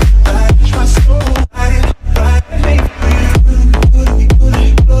 ride it. Ride it, my soul, ride it. Ride it, let me feel you. Put me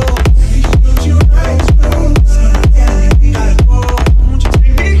close. Close your eyes, close. Saturday, gotta go. Won't you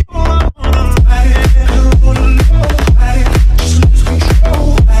take me home? I wanna ride it. I don't wanna love, ride it. Just lose control,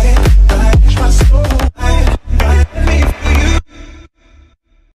 ride it. Ride it, my soul, ride it. Ride it, let me feel you.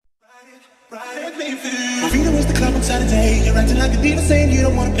 Ride it, let me feel you. Freedom is the club on Saturday. You're acting like a diva saying you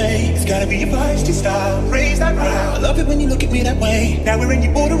don't wanna pay. It's gotta be your feisty style, raise that crowd. I love it when you look at me that way. Now we're in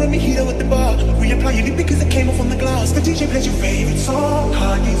your border and mojito at the bar. Reapply your lip because it came off on the glass. The DJ plays your favorite song,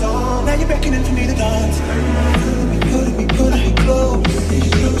 Kanye's on. Now you're beckoning for me to dance. Put me close.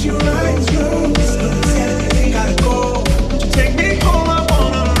 Close your eyes, close. Saturday, gotta go. Won't you take me home? I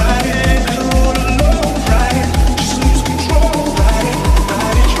wanna ride it. I don't wanna love, ride it. Just lose control, ride it.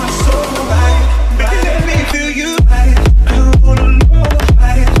 Ride it, my soul, ride it. Baby, let me feel you, ride it. I don't wanna love,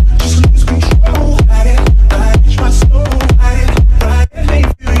 ride it. Just lose control, ride it. Ride it, my soul, ride it. Ride it, let me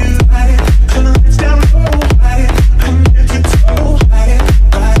feel you, ride it. Turn the lights down low, ride it. I'm head to toe, ride it.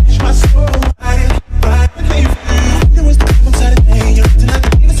 Ride it, my soul, ride it. Ride it, let me feel you. There was the club on Saturday. You're acting like a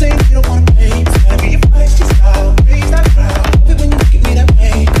diva saying you don't wanna pay. It's gotta be your feisty style, raise that crowd. Love it when you look at me that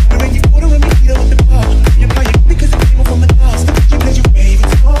way. You're in your border and mojito at the bar. You apply your because it came off on the glass. The DJ plays your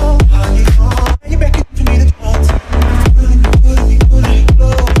favorite song, Kanye's on. Now you're beckoning for me to dance. Put me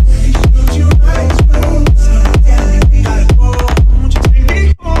close. Close your eyes, close. Saturday, gotta go. Won't you take me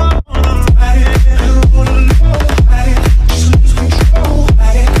home? I wanna ride it. I don't wanna love, ride it. Just lose control,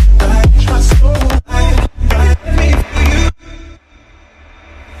 ride it. Ride it, my soul, ride it. Ride it, let me feel you.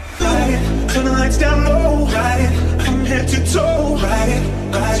 Ride it, turn the lights down low, ride it. I'm head to toe, ride it.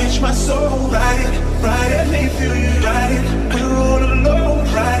 Ride it, my soul, ride it. Ride it, let me feel you, ride it. We're all alone,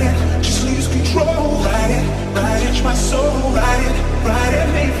 ride it. Just lose control, ride it. Ride it, my soul, ride it. Ride it,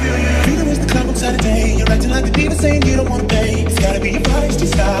 let me feel you. Freedom is the club on Saturday. You're acting like a diva saying you don't wanna pay. It's gotta be your feisty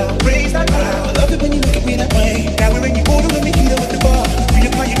style, raise that crowd. I love it when you look at me that way. Now we're in your border and mojito at the bar.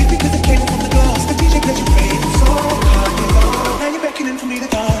 Reapply your lip because it came off on the glass. The DJ plays your favorite song, Kanye's on. Now you're beckoning for me to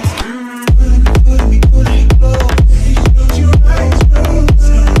dance. Put me close. Close your eyes, close.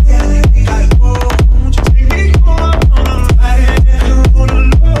 Saturday, gotta go. Won't you take me home? I wanna ride it. I don't wanna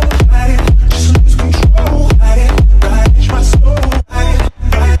love, ride it. Just lose control, ride it. Ride it, my soul, ride it.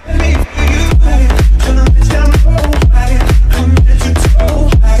 Ride it, let me feel you, ride it. Turn the lights down low, ride it. I'm head to toe,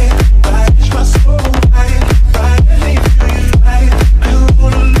 ride it. Ride it, my soul, ride it. Ride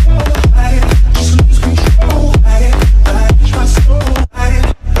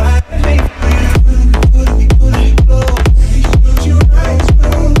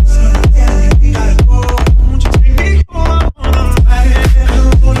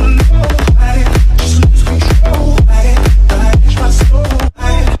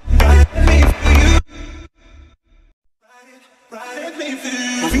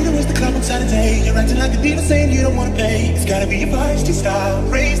Freedom is the club on Saturday. You're acting like a diva saying you don't wanna pay. It's gotta be your feisty style.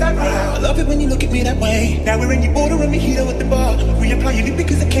 Raise that brow. I love it when you look at me that way. Now we're in your border and we heat up at the bar. Reapply your lip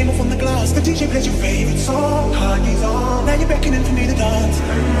because it came off on the glass. The DJ plays your favorite song. Kanye's on. Now you're beckoning for me to dance.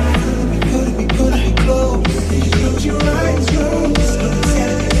 Put me close. Close your eyes, close.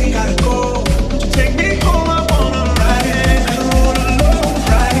 Saturday, gotta go. Won't you take me home? I wanna ride it. I don't wanna alone,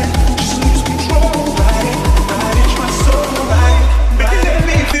 ride it. Just lose control, ride it. Ride it, my soul, ride it. Baby, let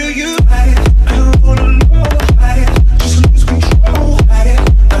me feel you, ride it. I don't wanna alone, ride it. Just lose control, ride it.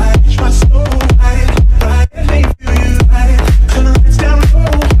 Ride it, my soul, ride it. Ride it, let me feel you, ride it. Turn the lights down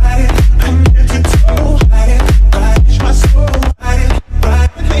low, ride it. I'm head to toe, ride it. Ride it, my soul, ride it. Ride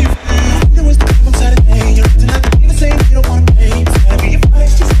it, let me feel you. There was the club on Saturday. You're acting like a diva saying you don't wanna pay. It's gotta be your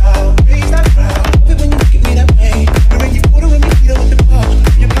feisty style. Raise that crowd. Love it when you look at me that way. You're in your border and you heat up at the bar.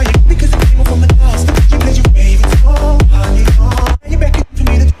 You apply your because it came off on the glass. The DJ plays your favorite song. Kanye's on. Now you're beckoning for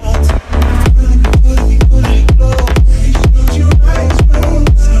me to dance. Pulling me close. Close your eyes,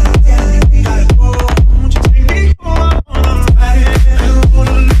 close. Saturday, we gotta go. Won't you take me home? I wanna ride it. I don't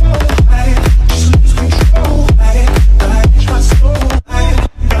wanna alone, ride it. Just lose control, ride it. Ride it, my soul, ride it.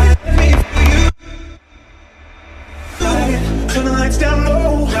 Ride it, let me feel you. Ride it, turn the lights down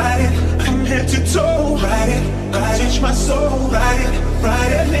low, ride it. I'm head to toe, ride it. Ride it, my soul, ride it.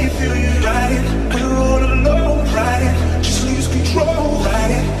 Ride it, let me feel you, ride it. I don't wanna alone, ride it. Just lose control,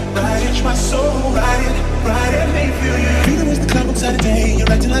 ride it. Ride it, my soul, ride it. Ride it, let me feel you. Freedom is the club on Saturday.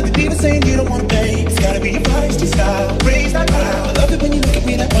 You're acting like a diva saying you don't wanna pay. It's gotta be your feisty style. Raise that crowd. I love it when you look at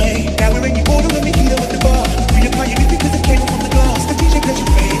me that way. Now we're in your border and we heat up at the bar. Reapply your lip because it came off on the glass. The DJ plays your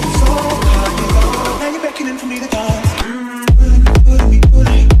favorite song. Kanye's on. Now you're beckoning for me to dance. Pulling me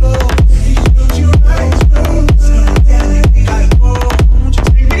close. Close your eyes, close. Saturday, we gotta go. Won't you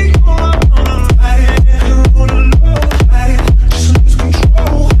take me home? I wanna ride it. I don't wanna alone, ride it. Just lose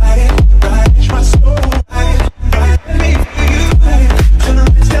control, ride it. Ride it, my soul, ride it. Ride it, let me feel you, ride it. Turn the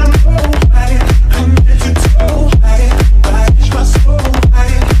lights down low, ride it. I'm head to toe, ride it. Ride it, my soul,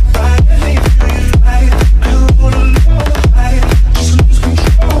 ride it. Ride it, let me feel you, ride it. I don't wanna alone, ride it. Just lose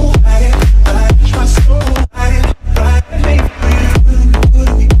control, ride it. Ride it, my soul, ride it. Ride it, let me feel you.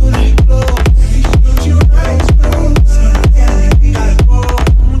 Pulling me close. Close your eyes, close. Saturday, we gotta go.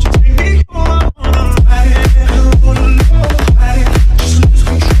 Won't you take me home? I wanna ride it. I don't wanna alone, ride it. Just lose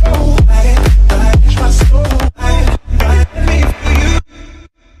control, ride it. Ride it, my soul, ride it. Ride it, let me feel you.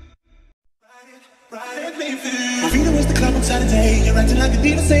 Ride it, let me feel you. Freedom is the club on Saturday. You're acting like a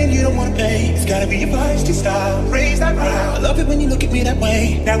diva saying you don't wanna pay. It's gotta be your feisty style. Raise that brow. I love it when you look at me that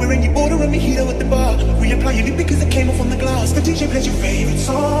way. Now we're in your border and we heat up at the bar. Reapply your lip because it came off on the glass. The DJ plays your favorite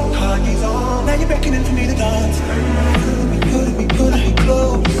song. Kanye's on. Now you're beckoning for me to dance. Pulling me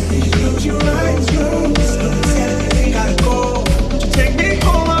close. Close your eyes, close. Saturday, we gotta go. Won't you take me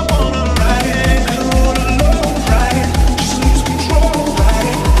home? I wanna ride it. I don't wanna alone, ride it. Just lose control, ride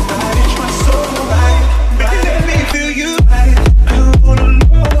it. Ride it, my soul, ride it. Baby, let me feel you, ride it. I don't wanna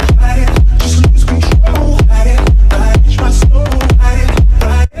alone, ride it. Just lose control, ride it. Ride it, my soul, ride it.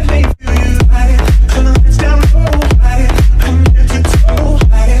 Ride it, let me feel you, ride it. Turn the lights down low, ride it. I'm head to toe,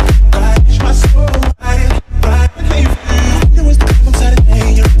 ride it. Ride it, my soul, ride it. Ride it, let me feel you. There was the club on Saturday.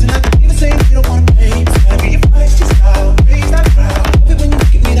 You're acting like a diva saying you don't wanna pay. It's gotta be your feisty style. Raise that crowd. Love it when you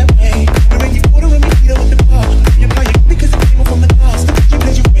look at me that way. We're in your border and we heat up at the bar. You apply your because it came off on the glass. The DJ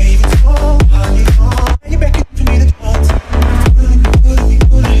plays your favorite song. Kanye's on. Now you're beckoning for me to dance. Pulling me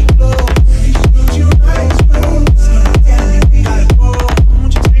close. Close your eyes, close. Saturday, we gotta go.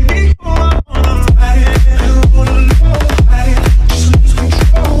 Won't you take me home? I wanna ride it. I don't wanna alone, ride it. Just lose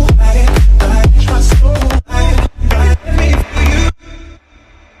control, ride it. Ride it, my soul, ride it. Ride it, let me feel you.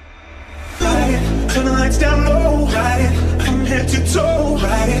 Ride it, turn the lights down low, ride it. I'm head to toe,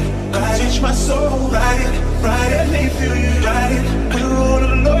 ride it. Ride it, my soul, ride it. Ride it, let me feel you, ride it. I don't wanna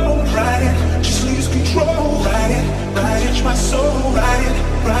alone, ride it. Just lose control, ride it. Ride it, my soul, ride it.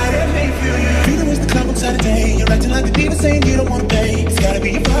 Ride it, let me feel you. Freedom is the club on Saturday. You're acting like a diva saying you don't wanna pay. It's gotta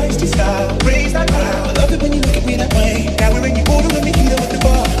be your feisty style. Raise that crowd. I love it when you look at me that way. Now we're in your border and we heat up at the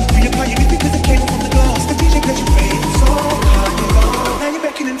bar. Reapply your lip because it came off on the glass. The DJ plays your favorite song. Kanye's on. Now you're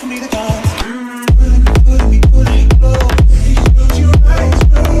beckoning for me to dance. Pulling me close. Close your eyes,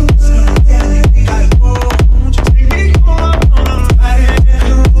 close. Saturday, we gotta go. Won't you take me home? I wanna ride it. I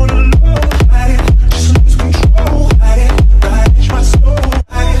don't wanna alone, ride it. Just lose control, ride it. Ride it, my soul,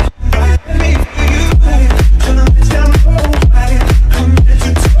 ride it. Ride it, let me feel you, ride it. Turn the lights down low, ride it. I'm head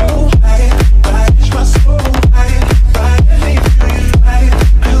to toe, ride it.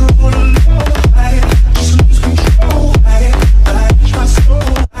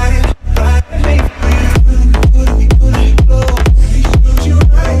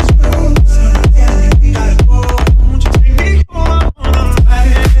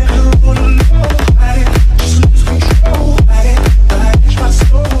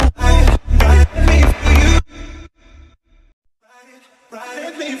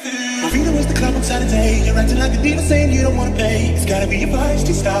 Moving was the club on Saturday. You're acting like a diva saying you don't wanna pay. It's gotta be your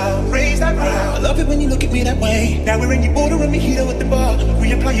feisty style. Raise that brow. I love it when you look at me that way. Now we're in your border and we heat up at the bar.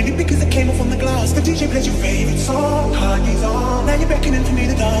 Reapply your lip because it came off from the glass. The DJ plays your favorite song. Kanye's on. Now you're beckoning for me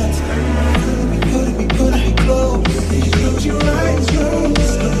to dance. Pulling me close. You close your eyes,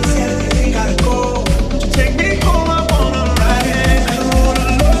 close. Saturday, gotta go. Won't you take me home? I wanna ride it. I don't wanna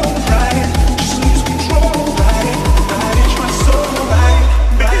love, ride it. Just lose control, ride it. Ride it, my soul, ride it.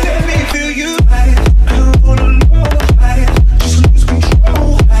 Baby, let me feel you, ride it. I don't wanna love, ride it. Just lose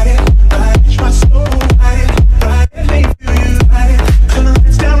control, ride it. Ride it, my soul, ride it. Ride it, let me feel you, ride it. Turn the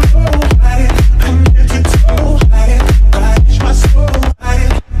lights down low, ride it. From head to toe, ride it. Ride it, my soul, ride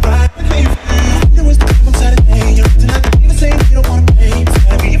it. Ride it, let me feel you. There was the club on Saturday. You're acting like a diva saying you don't wanna pay. It's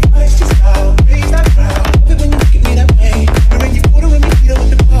gotta be your feisty style. Raise that crowd. Love it when you look at me that way. We're in your border and we heat up at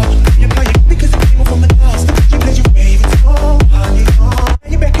the bar. You apply your because it came off from the glass. The DJ plays your favorite song. Kanye's on. Now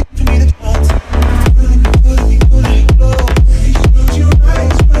you're beckoning for me to dance. Pulling me close. You close your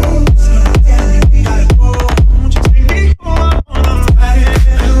eyes, close. Saturday, we gotta go. Won't you take me home? I wanna ride it.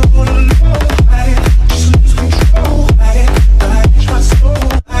 I don't wanna love, ride it. Just lose control, ride it. Ride it, my soul,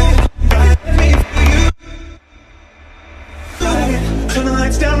 ride it. Ride it, let me feel you. Ride it, turn the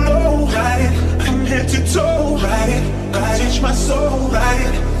lights down low, ride it. From head to toe, ride it. Ride it, my soul, ride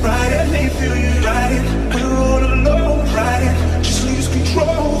it. Ride it, let me feel you, ride it. We're all alone, ride it. Just lose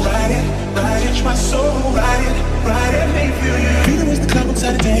control, ride it. Ride it, my soul, ride it. Ride it, let me feel you. Feeling was the club on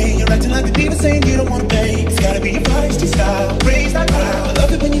Saturday. You're acting like a diva saying you don't wanna pay. It's gotta be your feisty style. Raise that crowd. I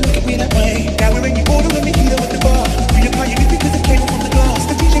love it when you look at me that way. Now we're in your border and we heat up at the bar. Reapply your lip because it came off from the glass.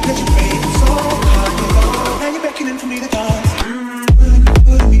 The DJ plays your favorite song. Kanye's on. Now you're beckoning for me to dance.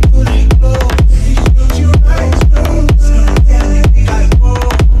 Pulling me close. You close your eyes, close. Saturday, we gotta go.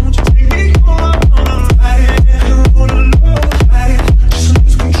 Won't you take me home? I wanna ride it. I don't wanna love, ride it. Just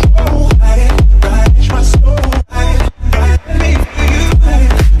lose control, ride it. Ride it, my soul, ride it. Ride it, let me feel you, ride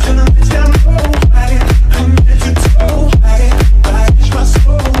it. Turn the lights down low, ride it. From head to toe, ride it. Ride it, my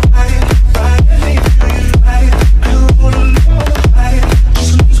soul, ride it. Ride it, let me feel you, ride it. I don't wanna love, ride it.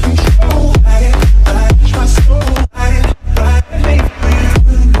 Just lose control, ride it. Ride it, my soul, ride it. Ride it, let me feel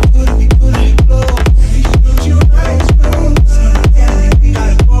you. Pulling me close. You close your eyes, close. Saturday, we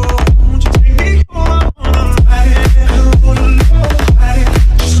gotta go. Won't you take me home? I wanna ride it. I don't wanna love, ride it.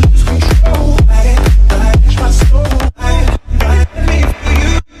 Just lose control, ride it. Ride it, my soul, ride it. Ride it, let me feel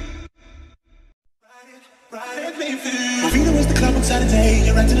you. Ride it, let me feel you. Moving was the club on Saturday.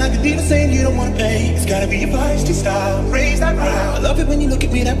 You're acting like a diva saying you don't wanna pay. It's gotta be your feisty style. Raise that crowd. I love it when you look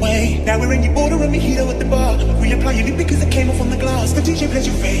at me that way. Now we're in your border and we heat up at the bar. Reapply your lip because it came off from the glass. The DJ plays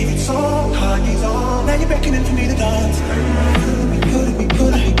your favorite song. Kanye's on. Now you're beckoning for me to dance. Pulling me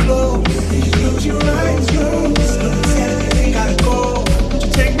close. You close your eyes, close. Saturday, we gotta go. Won't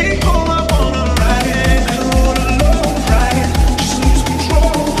you take me home? I wanna ride it. I don't wanna love, ride it. Just lose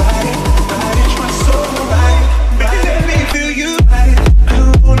control, ride it. Ride it, my soul, ride it. Baby, let me feel you, ride it. I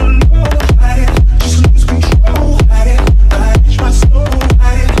don't wanna love, ride it. Just lose control, ride it. Ride it, my soul,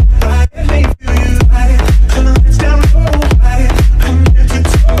 ride it. Ride it, let me feel you, ride it. Turn the lights down low, ride it. From head to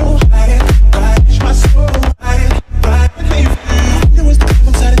toe, ride it. Ride it, my soul, ride it. Ride it, let me feel you. There was the club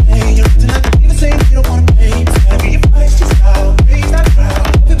on Saturday. You're acting like a diva saying you don't wanna pay. It's gotta be your feisty style. Raise that crowd.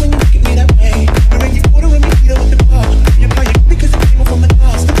 Love it when you look at me that way. We're in your border and we heat up at the bar. You apply your because it came off from the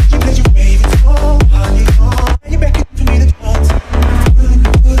glass. The DJ plays your favorite song. Kanye's on. Now you're beckoning for me to dance.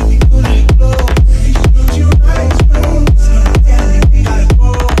 Pulling me close. You close your eyes, close. Saturday, we gotta go.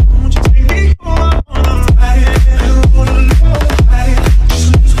 Won't you take me home? I wanna ride it. I don't wanna love, ride it. Just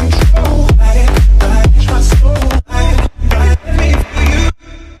lose control, ride it. Ride it, my soul, ride it. Ride it, let me feel you.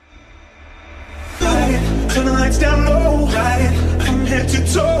 Ride it, turn the lights down low, ride it. From head to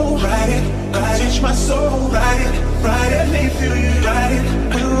toe, ride it. Ride it, my soul, ride it. Ride it, let me feel you, ride it.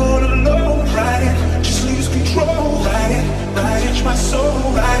 We're all alone, ride it. Just lose control, ride it. Ride it, my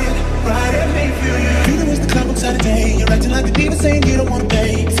soul, ride it. Ride it, let me feel you. Feeling was the club on Saturday. You're acting like a diva saying you don't wanna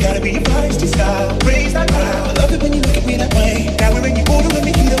pay. It's gotta be your feisty style. Raise that crowd. I love it when you look at me that way. Now we're in your border and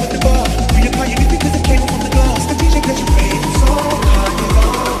we heat up at the bar. Reapply your lip because it came off from the glass. The DJ plays your favorite song. Kanye's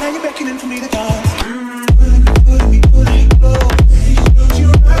on. Now you're beckoning for me to dance. Pulling me close. You close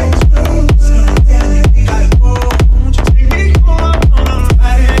your eyes, close. Saturday, we gotta go. Won't you take me home? I wanna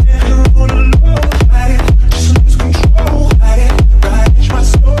ride it. I don't wanna love, ride it. Just lose control, ride it. Ride it, my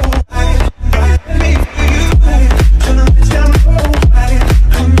soul, ride it. Ride it, let me feel you, ride it. Turn the lights down low, ride it.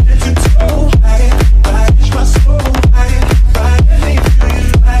 From head to toe, ride it. Ride it, my soul, ride it. Ride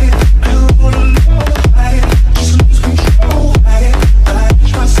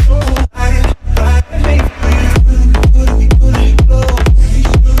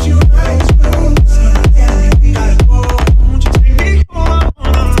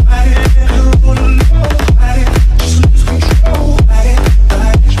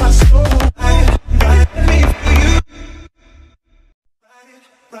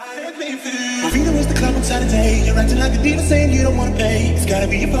Freedom is the club on Saturday. You're acting like a diva saying you don't wanna pay. It's gotta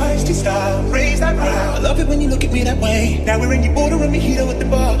be your feisty style. Raise that brow. I love it when you look at me that way. Now we're in your border and we heat up at the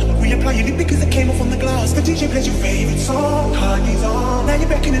bar. Reapply your lip because it came off from the glass. The DJ plays your favorite song. Kanye's on. Now you're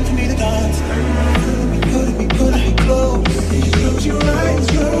beckoning for me to dance. Put me close. Close your eyes,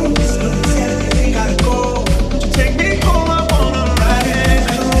 close. You gotta go. Take me home, I wanna ride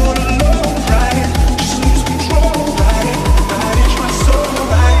it. I don't wanna alone, ride it. Just lose control, ride it. Ride it, my soul,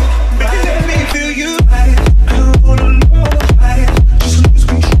 ride it. Baby, let me feel you, ride it. I don't wanna alone, ride it. Just lose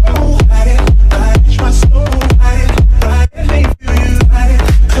control, ride it. Ride it, my soul, ride it. Ride it, let me feel you, ride it.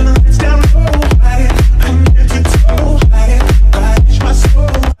 Turn the lights down low, ride it. I'm head to toe, ride it. Ride it, my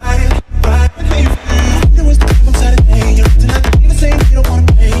soul, ride it. Ride it, let me feel you. There was the club on Saturday. You're acting like a diva saying you don't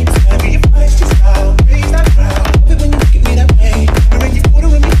wanna pay. It's gotta be your feisty style. Raise that crowd. Love it when you look at me that way. You're in your border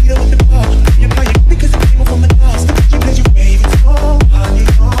and we heat up at the bar. You apply your because it came off from the glass. The DJ plays your favorite song.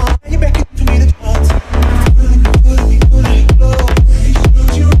 Kanye's on. Now you're beckoning for me to dance. Put me close.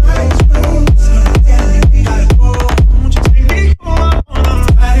 Close your eyes, close. You gotta go. Won't you take me home? I wanna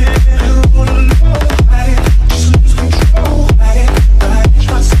ride it. I don't wanna alone, ride it. Just lose control, ride it. Ride it,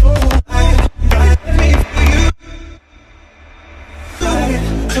 my soul, ride it. Ride it, let me feel you. Ride it,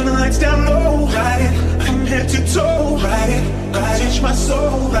 turn the lights down low, ride it. From head to toe, ride it. Ride it, my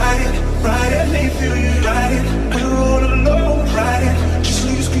soul, ride it. Ride it, let me feel you, ride it. I don't wanna alone, ride it. Just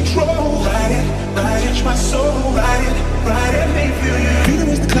lose control, ride it. Ride it, my soul, ride it. Ride it, let me feel you. Freedom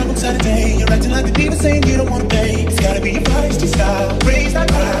is the club on Saturday. You're acting like a diva saying you don't wanna pay. It's gotta be your feisty style. Raise that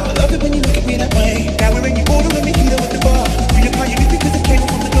crowd. I love it when you look at me that way. Now we're in your border and we heat up at the bar. Reapply your lip because it came off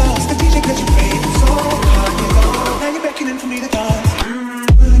from the glass. The DJ plays your favorite song. Kanye's on. Now you're beckoning for me to dance.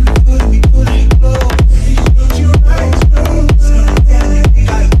 Put me close. Close your eyes, close. You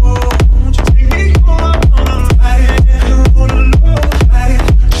gotta go. Won't you take me home? I wanna ride it. I don't wanna alone, ride it.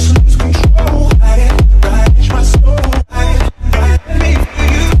 Just lose control, ride it. Ride it, my soul, ride it. Ride it, let me feel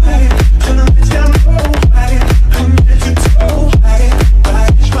you, ride it. Turn the lights down low, ride it. From head to toe, ride it.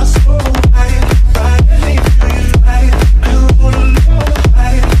 Ride it, my soul, ride it. Ride it, let me feel you, ride it. I don't wanna alone,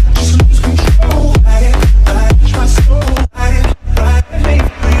 ride it. Just lose control, ride it. Ride it, my soul, ride it. Ride it, let me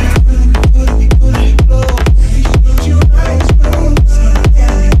feel you. Put me close. Close your eyes, close.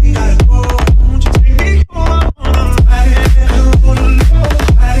 You gotta go. Won't you take me home? I wanna ride it. I don't wanna alone,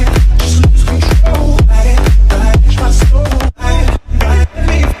 ride it. Just lose control, ride it. Ride it, my soul, ride it. Ride it, let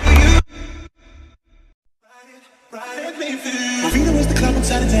me feel you. Ride it, let me feel you. Freedom is the club on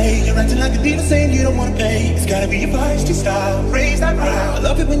Saturday. You're acting like a diva saying you don't wanna pay. It's gotta be your feisty style. Raise that crowd. I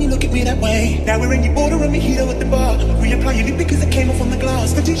love it when you look at me that way. Now we're in your border and we heat up at the bar. Reapply your lip because it came off from the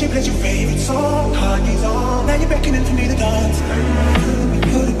glass. The DJ plays your favorite song. Kanye's on. Now you're beckoning for me to dance.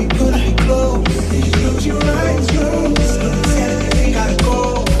 Put me close. Close your eyes, close. You gotta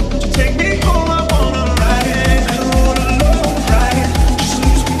go. Won't you take me home? I wanna ride it. I don't wanna alone, ride it. Just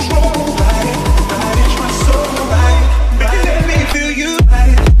lose control, ride it. Ride it, my soul, ride it. Baby, let me feel you,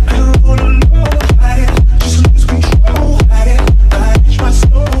 ride it. I don't wanna alone, ride it. Just lose control, ride it. Ride it, my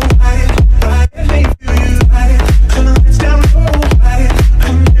soul, ride it. Ride it, let me feel you, ride it. Turn the lights down low, ride it.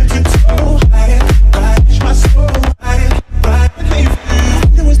 From head to toe, ride it. Ride it, my soul, ride it. Ride it, let me feel you.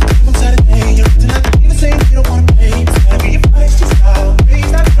 There was the club on Saturday. You're acting like a diva saying you don't wanna pay. It's gotta be your feisty style.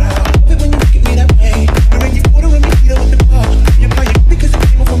 Raise that crowd. Love it when you look at me that way. We're in your border and we heat up at the bar. You apply your because it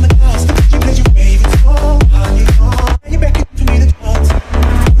came off from the glass. The DJ plays your favorite song. Kanye's on. Now you're beckoning for me to dance.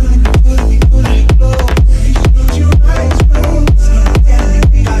 Put me close. Close your eyes, close.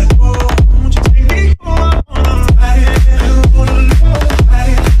 You gotta go. Won't you take me home? I wanna ride it. I don't wanna alone,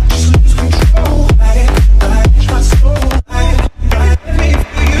 ride it. Just lose control, ride it. Ride it, my soul, ride it. Ride it, let me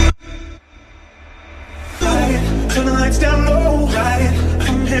feel you. Ride it, turn the lights down low, ride it.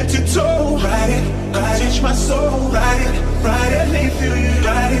 From head to toe, ride it. Ride it, my soul, ride it. Ride it, let me feel you,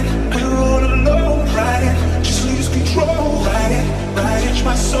 ride it. I don't wanna alone, ride it. Just lose control, ride it. Ride it,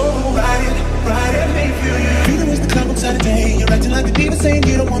 my soul, ride it. Ride it, let me feel you. Freedom is the club on Saturday. You're acting like a diva saying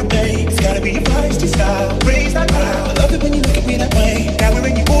you don't wanna pay. It's gotta be your